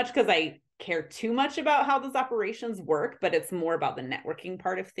 Not so much because I care too much about how those operations work, but it's more about the networking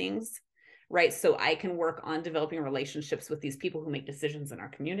part of things, right? So I can work on developing relationships with these people who make decisions in our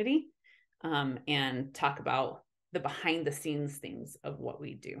community, and talk about the behind the scenes things of what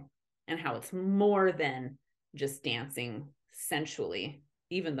we do and how it's more than just dancing sensually,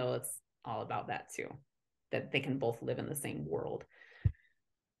 even though it's all about that too, that they can both live in the same world.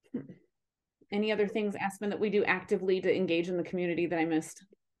 Any other things, Aspyn, that we do actively to engage in the community that I missed?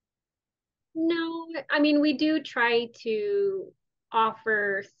 No, I mean, we do try to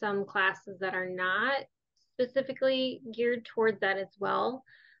offer some classes that are not specifically geared towards that as well.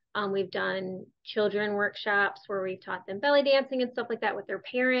 We've done children workshops where we've taught them belly dancing and stuff like that with their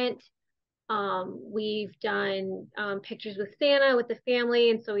parent. We've done pictures with Santa with the family,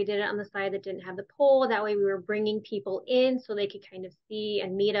 and so we did it on the side that didn't have the pole. That way we were bringing people in so they could kind of see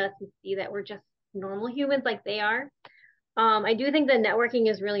and meet us and see that we're just normal humans like they are. I do think that networking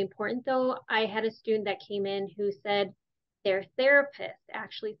is really important though. I had a student that came in who said their therapist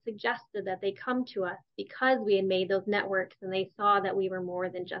actually suggested that they come to us because we had made those networks and they saw that we were more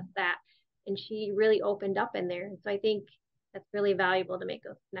than just that. And she really opened up in there. And so I think that's really valuable to make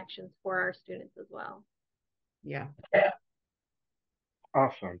those connections for our students as well. Yeah.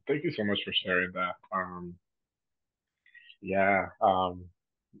 Awesome. Thank you so much for sharing that. Yeah,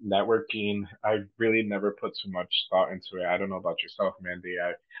 networking, I really never put too much thought into it. I don't know about yourself, Mandy.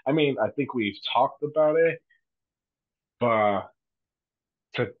 I mean, I think we've talked about it, but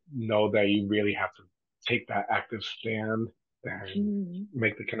to know that you really have to take that active stand and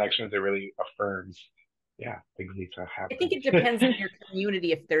make the connections, it really affirms, yeah, things need to I happen. think it depends on your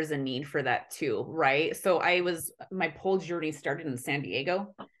community if there's a need for that too, right? So my pole journey started in San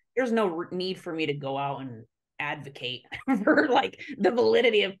Diego. There's no need for me to go out and advocate for like the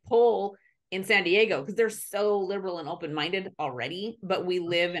validity of pole in San Diego because they're so liberal and open-minded already, but we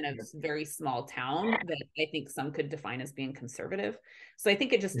live in a very small town that I think some could define as being conservative. So I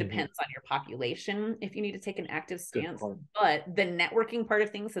think it just depends on your population if you need to take an active stance. But the networking part of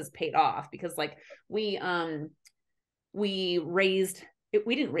things has paid off because like we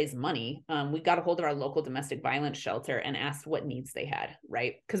didn't raise money. We got a hold of our local domestic violence shelter and asked what needs they had,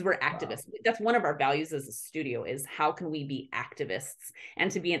 right? Because we're activists. Wow. That's one of our values as a studio is how can we be activists?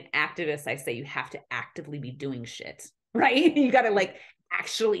 And to be an activist, I say you have to actively be doing shit, right? You got to like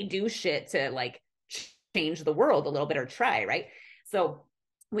actually do shit to like change the world a little bit or try, right? So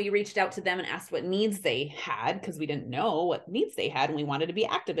we reached out to them and asked what needs they had because we didn't know what needs they had and we wanted to be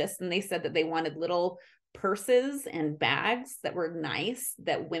activists. And they said that they wanted little purses and bags that were nice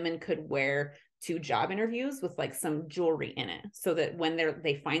that women could wear to job interviews with like some jewelry in it so that when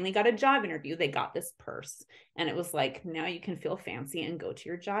they finally got a job interview, they got this purse and it was like, now you can feel fancy and go to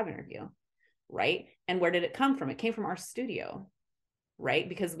your job interview, right? And where did it come from? It came from our studio, right?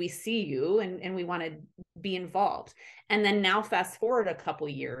 Because we see you and we want to be involved. And then now fast forward a couple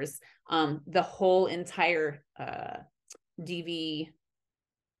years, the whole entire DV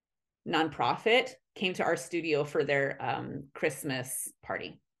nonprofit came to our studio for their Christmas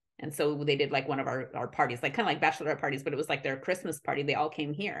party. And so they did like one of our parties, like kind of like bachelorette parties, but it was like their Christmas party. They all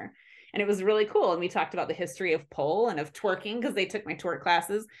came here and it was really cool. And we talked about the history of pole and of twerking because they took my twerk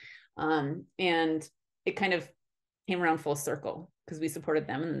classes. And it kind of came around full circle because we supported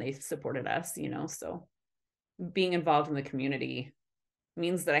them and they supported us, you know. So being involved in the community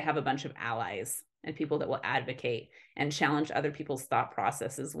means that I have a bunch of allies and people that will advocate and challenge other people's thought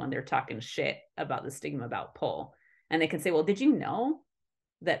processes when they're talking shit about the stigma about pole. And they can say, well, did you know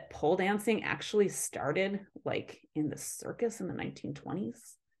that pole dancing actually started like in the circus in the 1920s?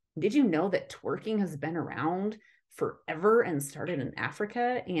 Did you know that twerking has been around forever and started in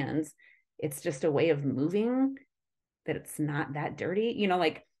Africa? And it's just a way of moving, that it's not that dirty, you know,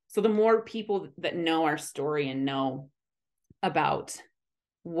 like, so the more people that know our story and know about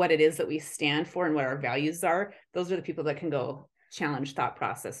what it is that we stand for and what our values are, those are the people that can go challenge thought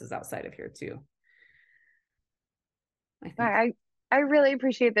processes outside of here too. I think. I really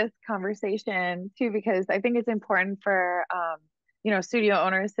appreciate this conversation too, because I think it's important for studio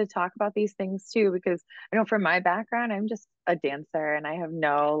owners to talk about these things too, because I know from my background, I'm just a dancer and I have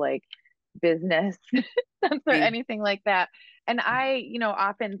no like business sense or Same. anything like that. And I,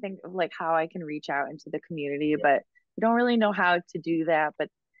 often think of like how I can reach out into the community, but I don't really know how to do that. But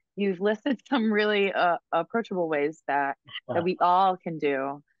you've listed some really approachable ways that we all can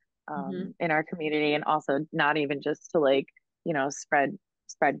do in our community, and also not even just to like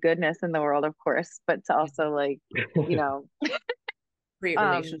spread goodness in the world, of course, but to also like you know Create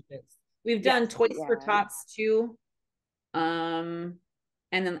um relationships. We've done yes, Toys for yeah, Tots too. And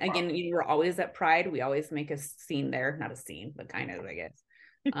then again, we're always at Pride. We always make a scene there, not a scene, but kind of, I guess.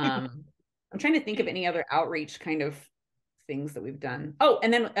 I'm trying to think of any other outreach kind of things that we've done. Oh,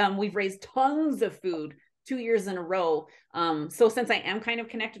 and then we've raised tons of food 2 years in a row. So since I am kind of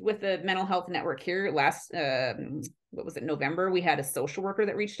connected with the mental health network here, last what was it, November, we had a social worker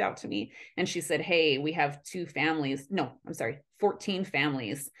that reached out to me and she said, hey, we have 14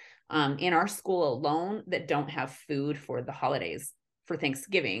 families in our school alone that don't have food for the holidays, for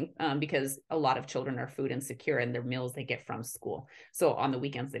Thanksgiving, because a lot of children are food insecure and their meals they get from school. So on the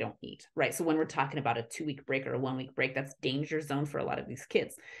weekends they don't eat, right? So when we're talking about a 2-week break or a 1-week break, that's danger zone for a lot of these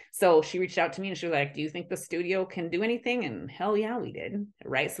kids. So she reached out to me and she was like, do you think the studio can do anything? And hell yeah, we did,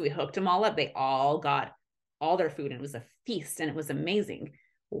 right? So we hooked them all up. They all got all their food and it was a feast and it was amazing.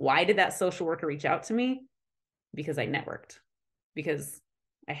 Why did that social worker reach out to me? Because I networked, because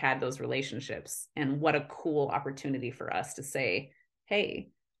I had those relationships. And what a cool opportunity for us to say, hey,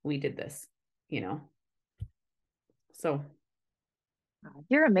 we did this, So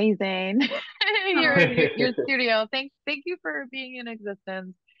you're amazing. your studio. Thank you for being in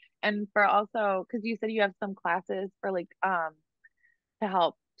existence, and for also because you said you have some classes for like to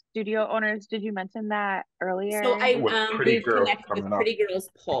help studio owners. Did you mention that So earlier? With Pretty we've Girls connected with coming up. Pretty Girls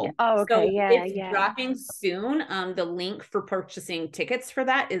Yeah. Poll. Oh, okay. So Yeah, it's yeah. dropping soon. The link for purchasing tickets for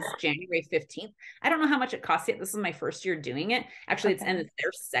that is January 15th. I don't know how much it costs yet. This is my first year doing it. Actually, Okay. it's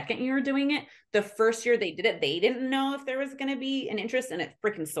their second year doing it. The first year they did it, they didn't know if there was going to be an interest, and it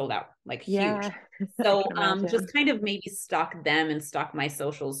freaking sold out, like Yeah, huge. I So can imagine. just kind of maybe stalk them and stalk my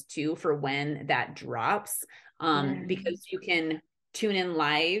socials too for when that drops. Yeah. Because you can tune in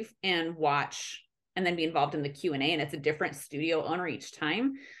live and watch and then be involved in the Q&A, and it's a different studio owner each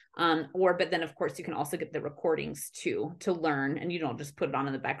time. But then of course you can also get the recordings too to learn, and you don't just put it on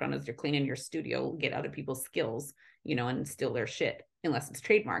in the background as you're cleaning your studio, get other people's skills, and steal their shit, unless it's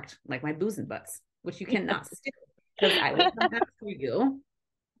trademarked, like my booze and butts, which you cannot steal, because I will come after you.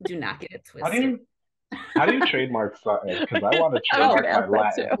 Do not get it twisted. How do you trademark something? Because I want to I was trademark gonna my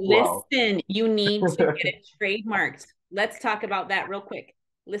ask that Latin too. flow. Listen, you need to get it trademarked. Let's talk about that real quick.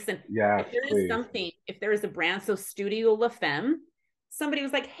 Listen, Yes, please. if there is a brand, so Studio LaFemme, somebody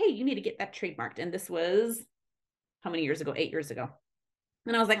was like, hey, you need to get that trademarked. And this was how many years ago? 8 years ago.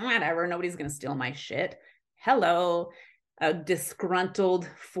 And I was like, whatever, nobody's going to steal my shit. Hello, a disgruntled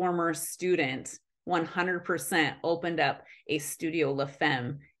former student 100% opened up a Studio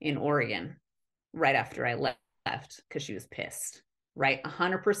LaFemme in Oregon right after I left because she was pissed, right?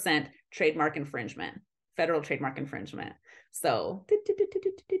 100% trademark infringement, federal trademark infringement. So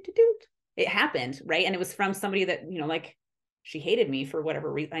it happened, right? And it was from somebody that, like, she hated me for whatever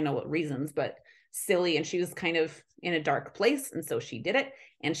reason. I know what reasons, but silly. And she was kind of in a dark place. And so she did it.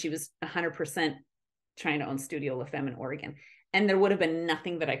 And she was 100% trying to own Studio LaFemme in Oregon. And there would have been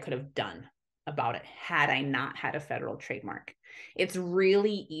nothing that I could have done about it had I not had a federal trademark. It's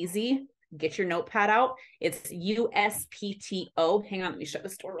really easy. Get your notepad out. It's USPTO. Hang on, let me shut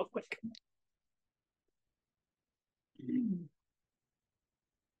this door real quick.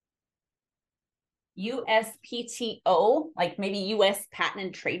 USPTO, like maybe US Patent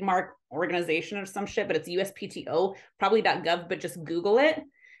and Trademark Organization or some shit, but it's USPTO, probably .gov, but just Google it.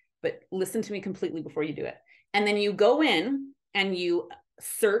 But listen to me completely before you do it. And then you go in and you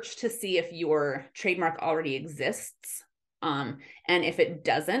search to see if your trademark already exists. And if it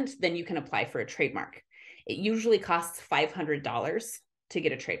doesn't, then you can apply for a trademark. It usually costs $500 to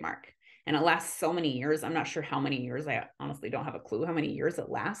get a trademark. And it lasts so many years. I'm not sure how many years. I honestly don't have a clue how many years it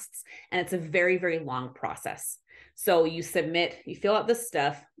lasts. And it's a very, very long process. So you submit, you fill out this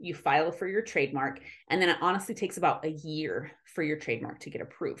stuff, you file for your trademark, and then it honestly takes about a year for your trademark to get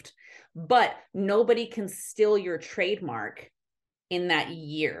approved. But nobody can steal your trademark in that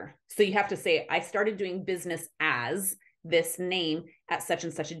year. So you have to say, I started doing business as this name at such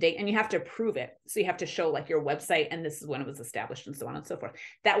and such a date, and you have to prove it. So you have to show like your website, and this is when it was established, and so on and so forth.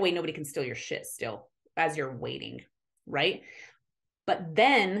 That way nobody can steal your shit still as you're waiting, right? But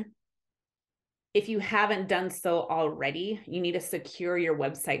then if you haven't done so already, you need to secure your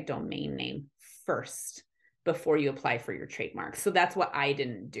website domain name first before you apply for your trademark. So that's what I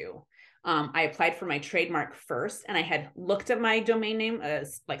didn't do. I applied for my trademark first, and I had looked at my domain name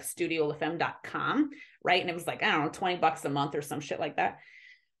as like studiolafemme.com, right? And it was like, I don't know, $20 a month or some shit like that.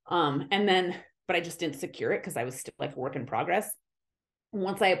 And then, but I just didn't secure it because I was still like work in progress.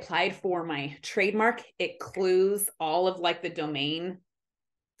 Once I applied for my trademark, it clues all of like the domain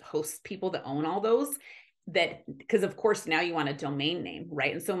host people that own all those, that because of course now you want a domain name,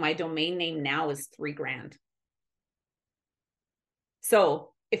 right? And so my domain name now is $3,000. So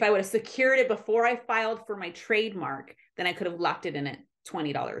if I would have secured it before I filed for my trademark, then I could have locked it in at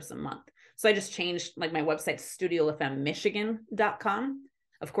 $20 a month. So I just changed like my website to studiolafemmemichigan.com.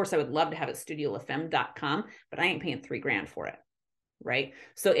 Of course, I would love to have it studiolafemme.com, but I ain't paying $3,000 for it, right?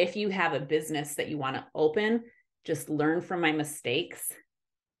 So if you have a business that you want to open, just learn from my mistakes,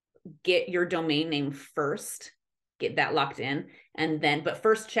 get your domain name first, get that locked in, and then, but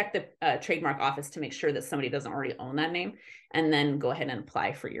first check the trademark office to make sure that somebody doesn't already own that name, and then go ahead and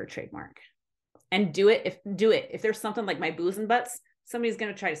apply for your trademark. And do it if there's something like my booze and butts, somebody's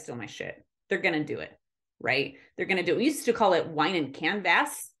going to try to steal my shit. They're going to do it, right? They're going to do it. We used to call it wine and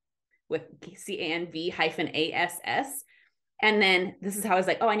canvas with CANV-ASS. And then this is how I was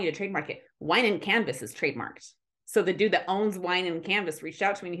like, oh, I need to trademark it. Wine and canvas is trademarked. So the dude that owns Wine and Canvas reached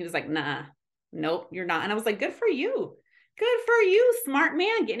out to me, and he was like, nah, nope, you're not. And I was like, good for you. Good for you, smart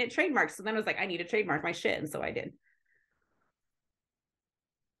man, getting it trademarked. So then I was like, I need to trademark my shit. And so I did.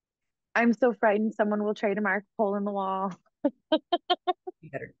 I'm so frightened someone will trademark hole in the wall.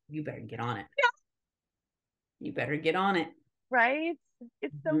 You better get on it. Yeah. You better get on it. Right?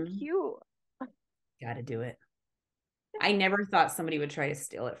 It's so cute. Got to do it. I never thought somebody would try to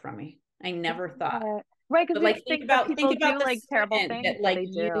steal it from me. I never thought. Right, because like think about do like terrible things that, like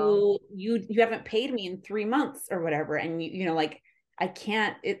you haven't paid me in 3 months or whatever, and you know, like I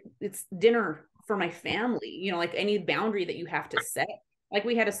can't. It's dinner for my family. You know, like any boundary that you have to set. Like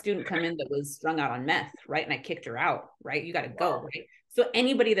we had a student come in that was strung out on meth, right, and I kicked her out. Right, you got to go. Right, so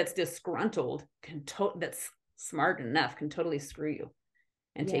anybody that's disgruntled that's smart enough can totally screw you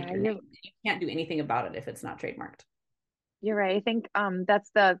and take your name. You can't do anything about it if it's not trademarked. You're right. I think that's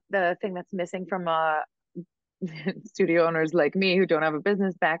the thing that's missing from studio owners like me who don't have a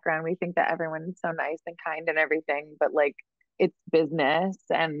business background. We think that everyone's so nice and kind and everything, but like it's business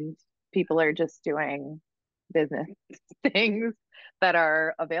and people are just doing business things that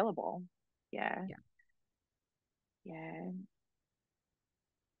are available. Yeah.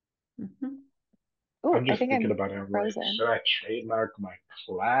 Oh, I'm just thinking about it. I'm like, should I trademark my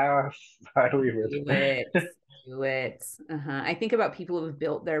class? How do we do it? Do it. I think about people who've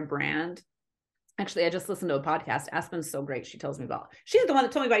built their brand. Actually, I just listened to a podcast. Aspyn's so great. She's the one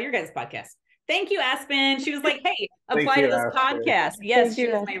that told me about your guys' podcast. Thank you, Aspyn. She was like, hey, apply to this podcast. Yes, she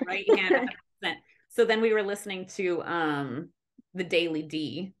was my right hand. 100%. So then we were listening to the Daily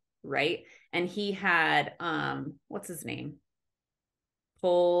D, right? And he had what's his name?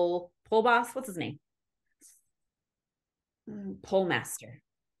 Pole boss. What's his name? Pole master.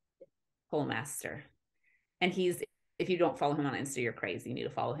 And if you don't follow him on Insta, you're crazy. You need to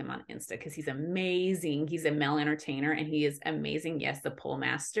follow him on Insta because he's amazing. He's a male entertainer and he is amazing. Yes, the pole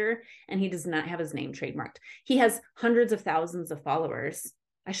master. And he does not have his name trademarked. He has hundreds of thousands of followers.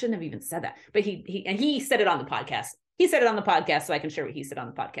 I shouldn't have even said that, but he said it on the podcast. He said it on the podcast, so I can share what he said on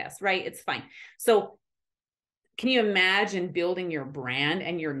the podcast, right? It's fine. So can you imagine building your brand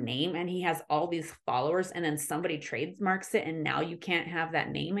and your name, and he has all these followers, and then somebody trademarks it, and now you can't have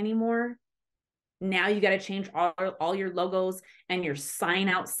that name anymore? Now you got to change all your logos and your sign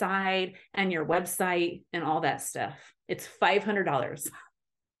outside and your website and all that stuff. It's $500.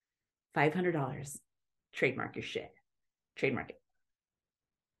 $500. Trademark your shit. Trademark it.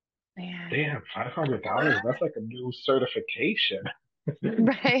 Man. Damn, $500. That's like a new certification.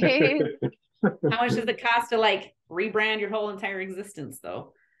 Right. How much does it cost to like rebrand your whole entire existence,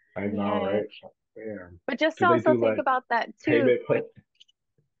 though? I know, right? Damn. But just also think about that too.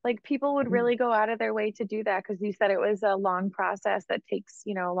 Like people would really go out of their way to do that because you said it was a long process that takes,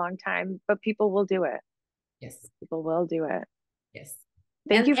 a long time, but people will do it. Yes. People will do it. Yes.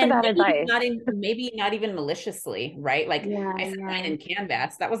 Thank you for that advice. Maybe not even maliciously, right? Like I said, wine and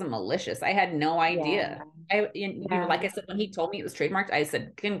canvas, that wasn't malicious. I had no idea. Like I said, when he told me it was trademarked, I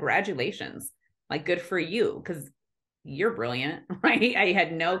said, congratulations. Like, good for you, because you're brilliant, right? I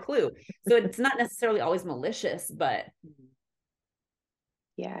had no clue. So it's not necessarily always malicious, but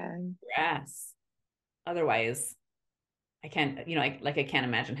yes. Otherwise, I can't, I can't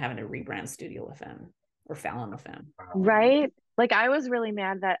imagine having to rebrand Studio LaFemme or Fallon LaFemme. Right? Like I was really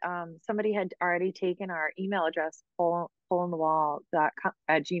mad that somebody had already taken our email address poleinthewall.com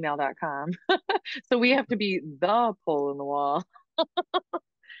at gmail.com. So we have to be the pole in the wall.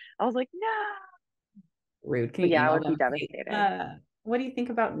 I was like, no. Rude. Can But you yeah, I email would be them? devastated. What do you think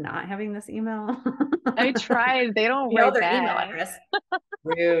about not having this email? I tried. They don't You know write their email back. address.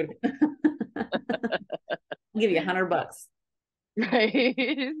 Rude. I'll give you $100.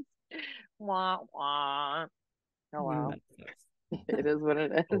 Right? Wah, wah. Oh wow. It is what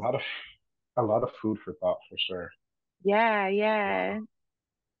it A is. lot of a lot of food for thought for sure. Yeah, Yeah. yeah.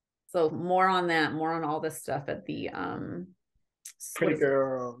 So more on that, more on all this stuff at the what Pretty is it?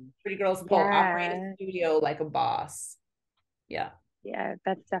 girl. Pretty Girls Pole. Operate a Yeah. studio like a boss. Yeah. Yeah,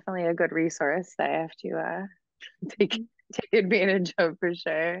 that's definitely a good resource that I have to take take advantage of for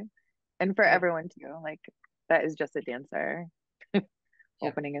sure. And for Yep. everyone too. Like that is just a dancer Yep.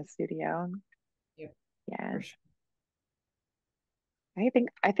 opening a studio. Yep. Yeah. For sure. I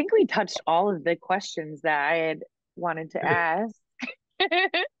think we touched all of the questions that I had wanted to ask.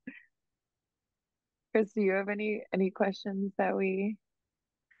 Chris, do you have any questions that we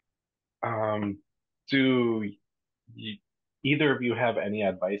Um, do y either of you have any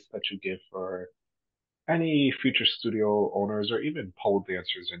advice that you give for any future studio owners or even pole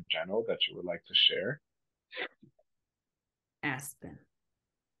dancers in general that you would like to share? Aspyn.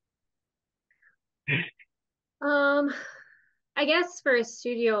 I guess for a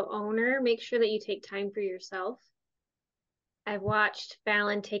studio owner, make sure that you take time for yourself. I've watched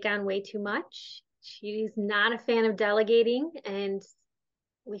Fallon take on way too much. She's not a fan of delegating, and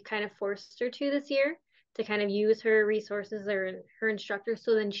we've kind of forced her to this year to kind of use her resources or her instructor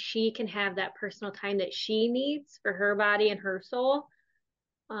so then she can have that personal time that she needs for her body and her soul.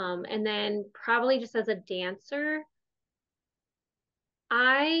 And then probably just as a dancer,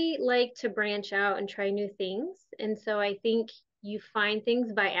 I like to branch out and try new things. And so I think you find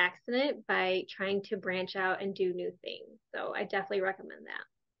things by accident by trying to branch out and do new things. So I definitely recommend that.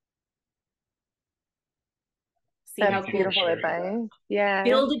 See how that's Thank you for beautiful sharing that. advice. Yeah.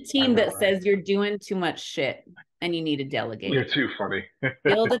 build a I team that know, right? says you're doing too much shit and you need to You're delegate. too funny.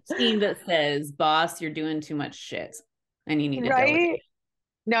 Build a team that says, boss, you're doing too much shit and you need to Right? delegate.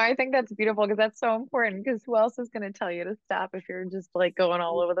 No, I think that's beautiful because that's so important because who else is going to tell you to stop if you're just like going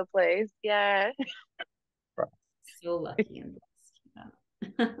all over the place? Yeah. So lucky and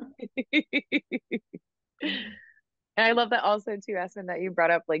blessed. And I love that also too, Aspyn, that you brought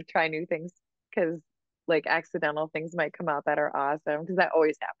up like try new things because like accidental things might come out that are awesome because that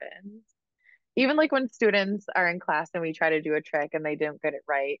always happens. Even like when students are in class and we try to do a trick and they didn't get it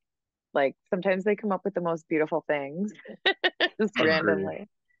right, like sometimes they come up with the most beautiful things just Agreed. randomly.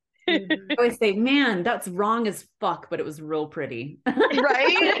 I always say, man, that's wrong as fuck, but it was real pretty.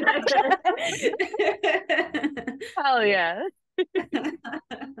 Right? Hell yeah.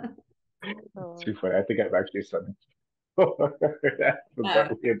 Oh. Too funny. I think I've actually said that's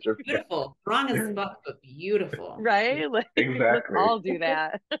really interesting. Beautiful. Wrong as fuck, but beautiful. Right? Like, let's Exactly. all do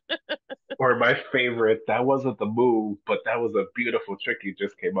that. Or my favorite, that wasn't the move, but that was a beautiful trick you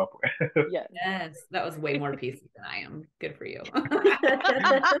just came up with. Yes. Yes, that was way more PC than I am. Good for you.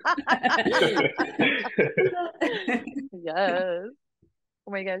 Yes.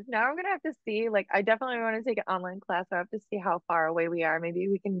 Oh my gosh. Now I'm gonna have to see, like, I definitely want to take an online class. I have to see how far away we are. Maybe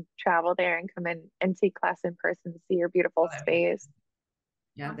we can travel there and come in and take class in person to see your beautiful space.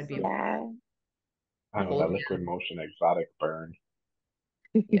 Yeah, that'd be Yeah. I know that liquid motion exotic burn.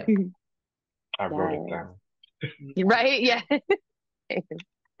 Yep. I wrote it Yes. down. Right? Yeah.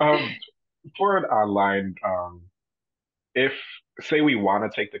 Um, for an online, if say we want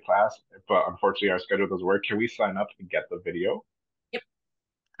to take the class, but unfortunately our schedule doesn't work, can we sign up and get the video? Yep.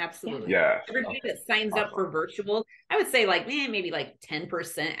 Absolutely. Yes. Everybody Okay. that signs up for Awesome. virtual, I would say like, man, maybe like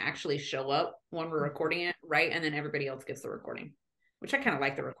 10% actually show up when we're recording it, right? And then everybody else gets the recording, which I kind of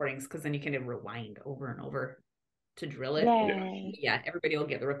like the recordings because then you can rewind over and over to drill it. Yeah. Yeah, everybody will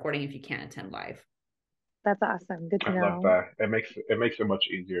get the recording if you can't attend live. That's awesome. Good to I love know. that. It makes it much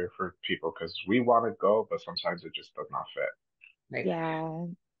easier for people because we want to go, but sometimes it just does not fit. Right. Yeah.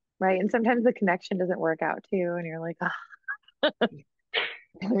 Right. And sometimes the connection doesn't work out too. And you're like, oh,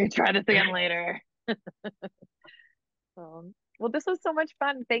 let me try this again later. Well, this was so much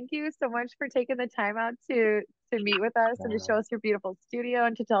fun. Thank you so much for taking the time out to meet with us and to show us your beautiful studio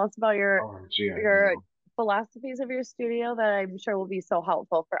and to tell us about Oh, gee, I your know. philosophies of your studio that I'm sure will be so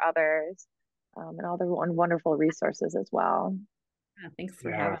helpful for others, and all the wonderful resources as well. Yeah, thanks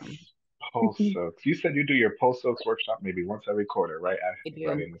for Yes. having me. Post soaks. You said you do your post soaks workshop maybe once every quarter, right? I do.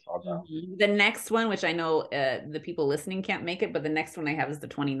 Writing this all down. The next one, which I know the people listening can't make it, but the next one I have is the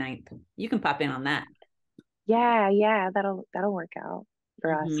 29th. You can pop in on that. Yeah, that'll work out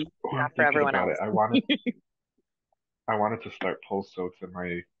for us, Mm-hmm. Oh, I'm not for thinking everyone about it. else. I wanted to start pole silks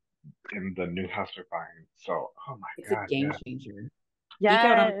in the new house we're buying. So, oh my It's a God, game yeah. changer. Geek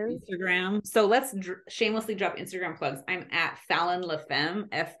out on Yes. Instagram. So let's shamelessly drop Instagram plugs. I'm at Fallon LaFemme,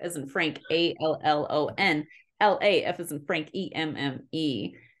 F as in Frank, Allon, LAF as in Frank,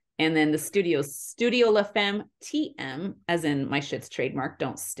 EMME. And then the Studio LaFemme, TM, as in my shit's trademark,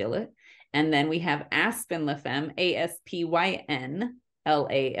 don't steal it. And then we have Aspyn LaFemme, ASPYN,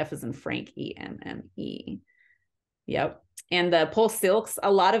 LAF as in Frank, EMME. Yep. And the pole silks,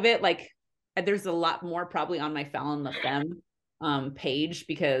 a lot of it, like there's a lot more probably on my Fallon LaFemme page,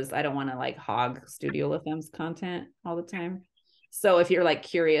 because I don't want to like hog Studio LaFemme's content all the time. So if you're like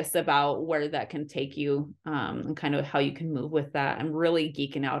curious about where that can take you, and kind of how you can move with that, I'm really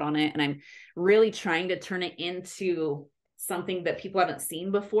geeking out on it. And I'm really trying to turn it into something that people haven't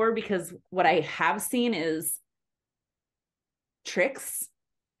seen before, because what I have seen is tricks,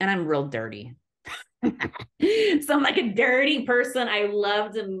 and I'm real dirty. So I'm like a dirty person. I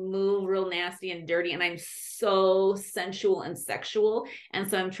love to move real nasty and dirty, and I'm so sensual and sexual. And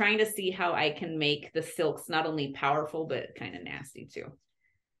so I'm trying to see how I can make the silks not only powerful, but kind of nasty too.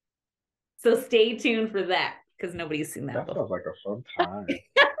 So stay tuned for that, because nobody's seen that That before. sounds like a fun time.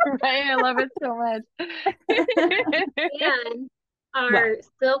 Right, I love it so much. And our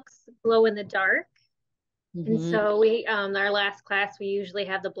silks glow in the dark. And Mhm. so we our last class we usually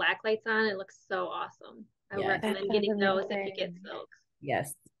have the black lights on. It looks so awesome. I would Yes. That recommend sounds getting those if you get amazing. silks.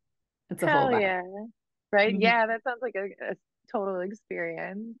 Yes. It's a whole Hell vibe. yeah. Right? Mhm. Yeah, that sounds like a total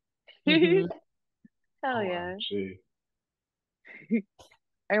experience. Mhm. Hell yeah. OMG.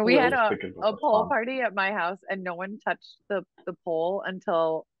 And we Well, had Just thinking about a the pole fun. party at my house, and no one touched the pole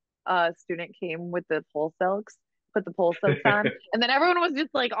until a student came with the pole silks, put the pole silks on, and then everyone was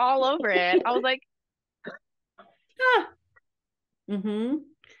just like all over it. I was like, mm-hmm. but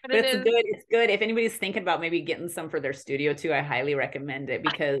But it it's is, good. It's good. If anybody's thinking about maybe getting some for their studio too, I highly recommend it,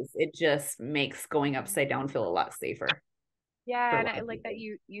 because it just makes going upside down feel a lot safer for yeah. a And lot I of like that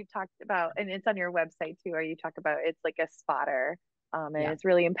people. you talked about, and it's on your website too, or you talk about it's like a spotter, and Yeah. it's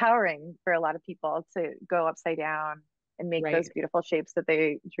really empowering for a lot of people to go upside down and make Right. those beautiful shapes that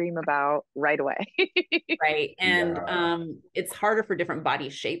they dream about right away. Right. And Yeah. it's harder for different body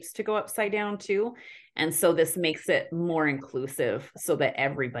shapes to go upside down too. And so this makes it more inclusive so that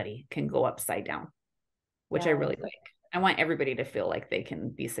everybody can go upside down, which I really Yes. like. I want everybody to feel like they can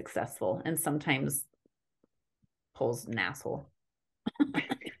be successful. And sometimes pole's an asshole.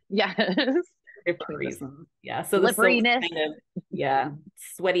 Yes. Different reasons. Yeah. So the silks Slipperiness. kind of, yeah,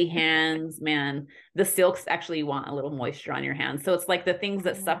 sweaty hands, man. The silks actually want a little moisture on your hands. So it's like the things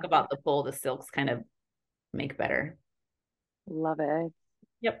that suck about the pole, the silks kind of make better. Love it.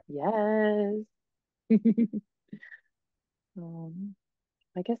 Yep. Yes.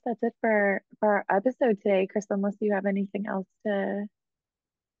 I guess that's it for our episode today, Chris, unless you have anything else to.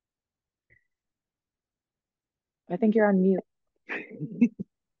 I think you're on mute.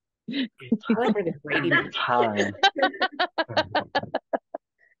 I like where the Brady Every time.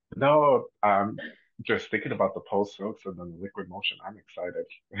 No, just thinking about the pole silks and then the liquid motion. I'm excited.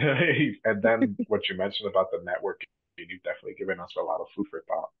 And then what you mentioned about the networking, you've definitely given us a lot of food for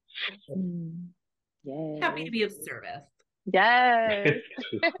thought. Happy to Yes. be of service. Yes.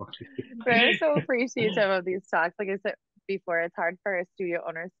 Too funny. We're so appreciative of these talks. Like I said before, it's hard for studio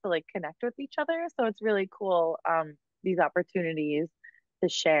owners to like connect with each other. So it's really cool, these opportunities to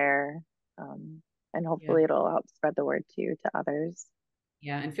share. And Yeah. hopefully it'll help spread the word too to others.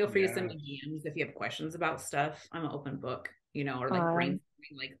 Yeah. And feel free to send Yes. me DMs if you have questions about stuff. I'm an open book, or like Um, brainstorming,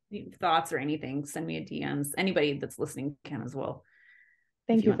 like thoughts or anything. Send me a DMs. Anybody that's listening can as well. If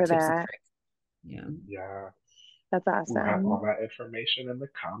Thank you you want for tips and that. tricks. Yeah. Yeah. That's We'll have all awesome. that information in the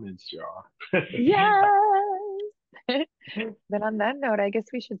comments, y'all. Yes. Then on that note, I guess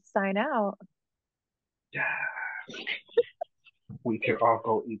we should sign out. Yeah. We can all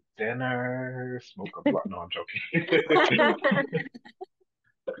go eat dinner, smoke a blunt. No, I'm joking.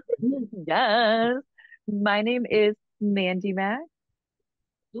 Yes. My name is Mandy Mac.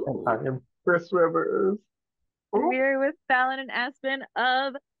 And I am Cris Rivers. Ooh, We're with Fallon and Aspyn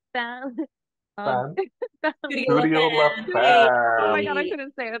of Fallon. fan. Fallon. Studio Studio LaFemme. Hey. Oh my LaFemme. God, I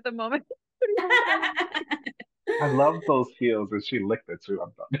couldn't say it at the moment. I love those heels, and she licked it too.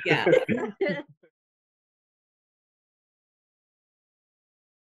 I'm Yeah. done.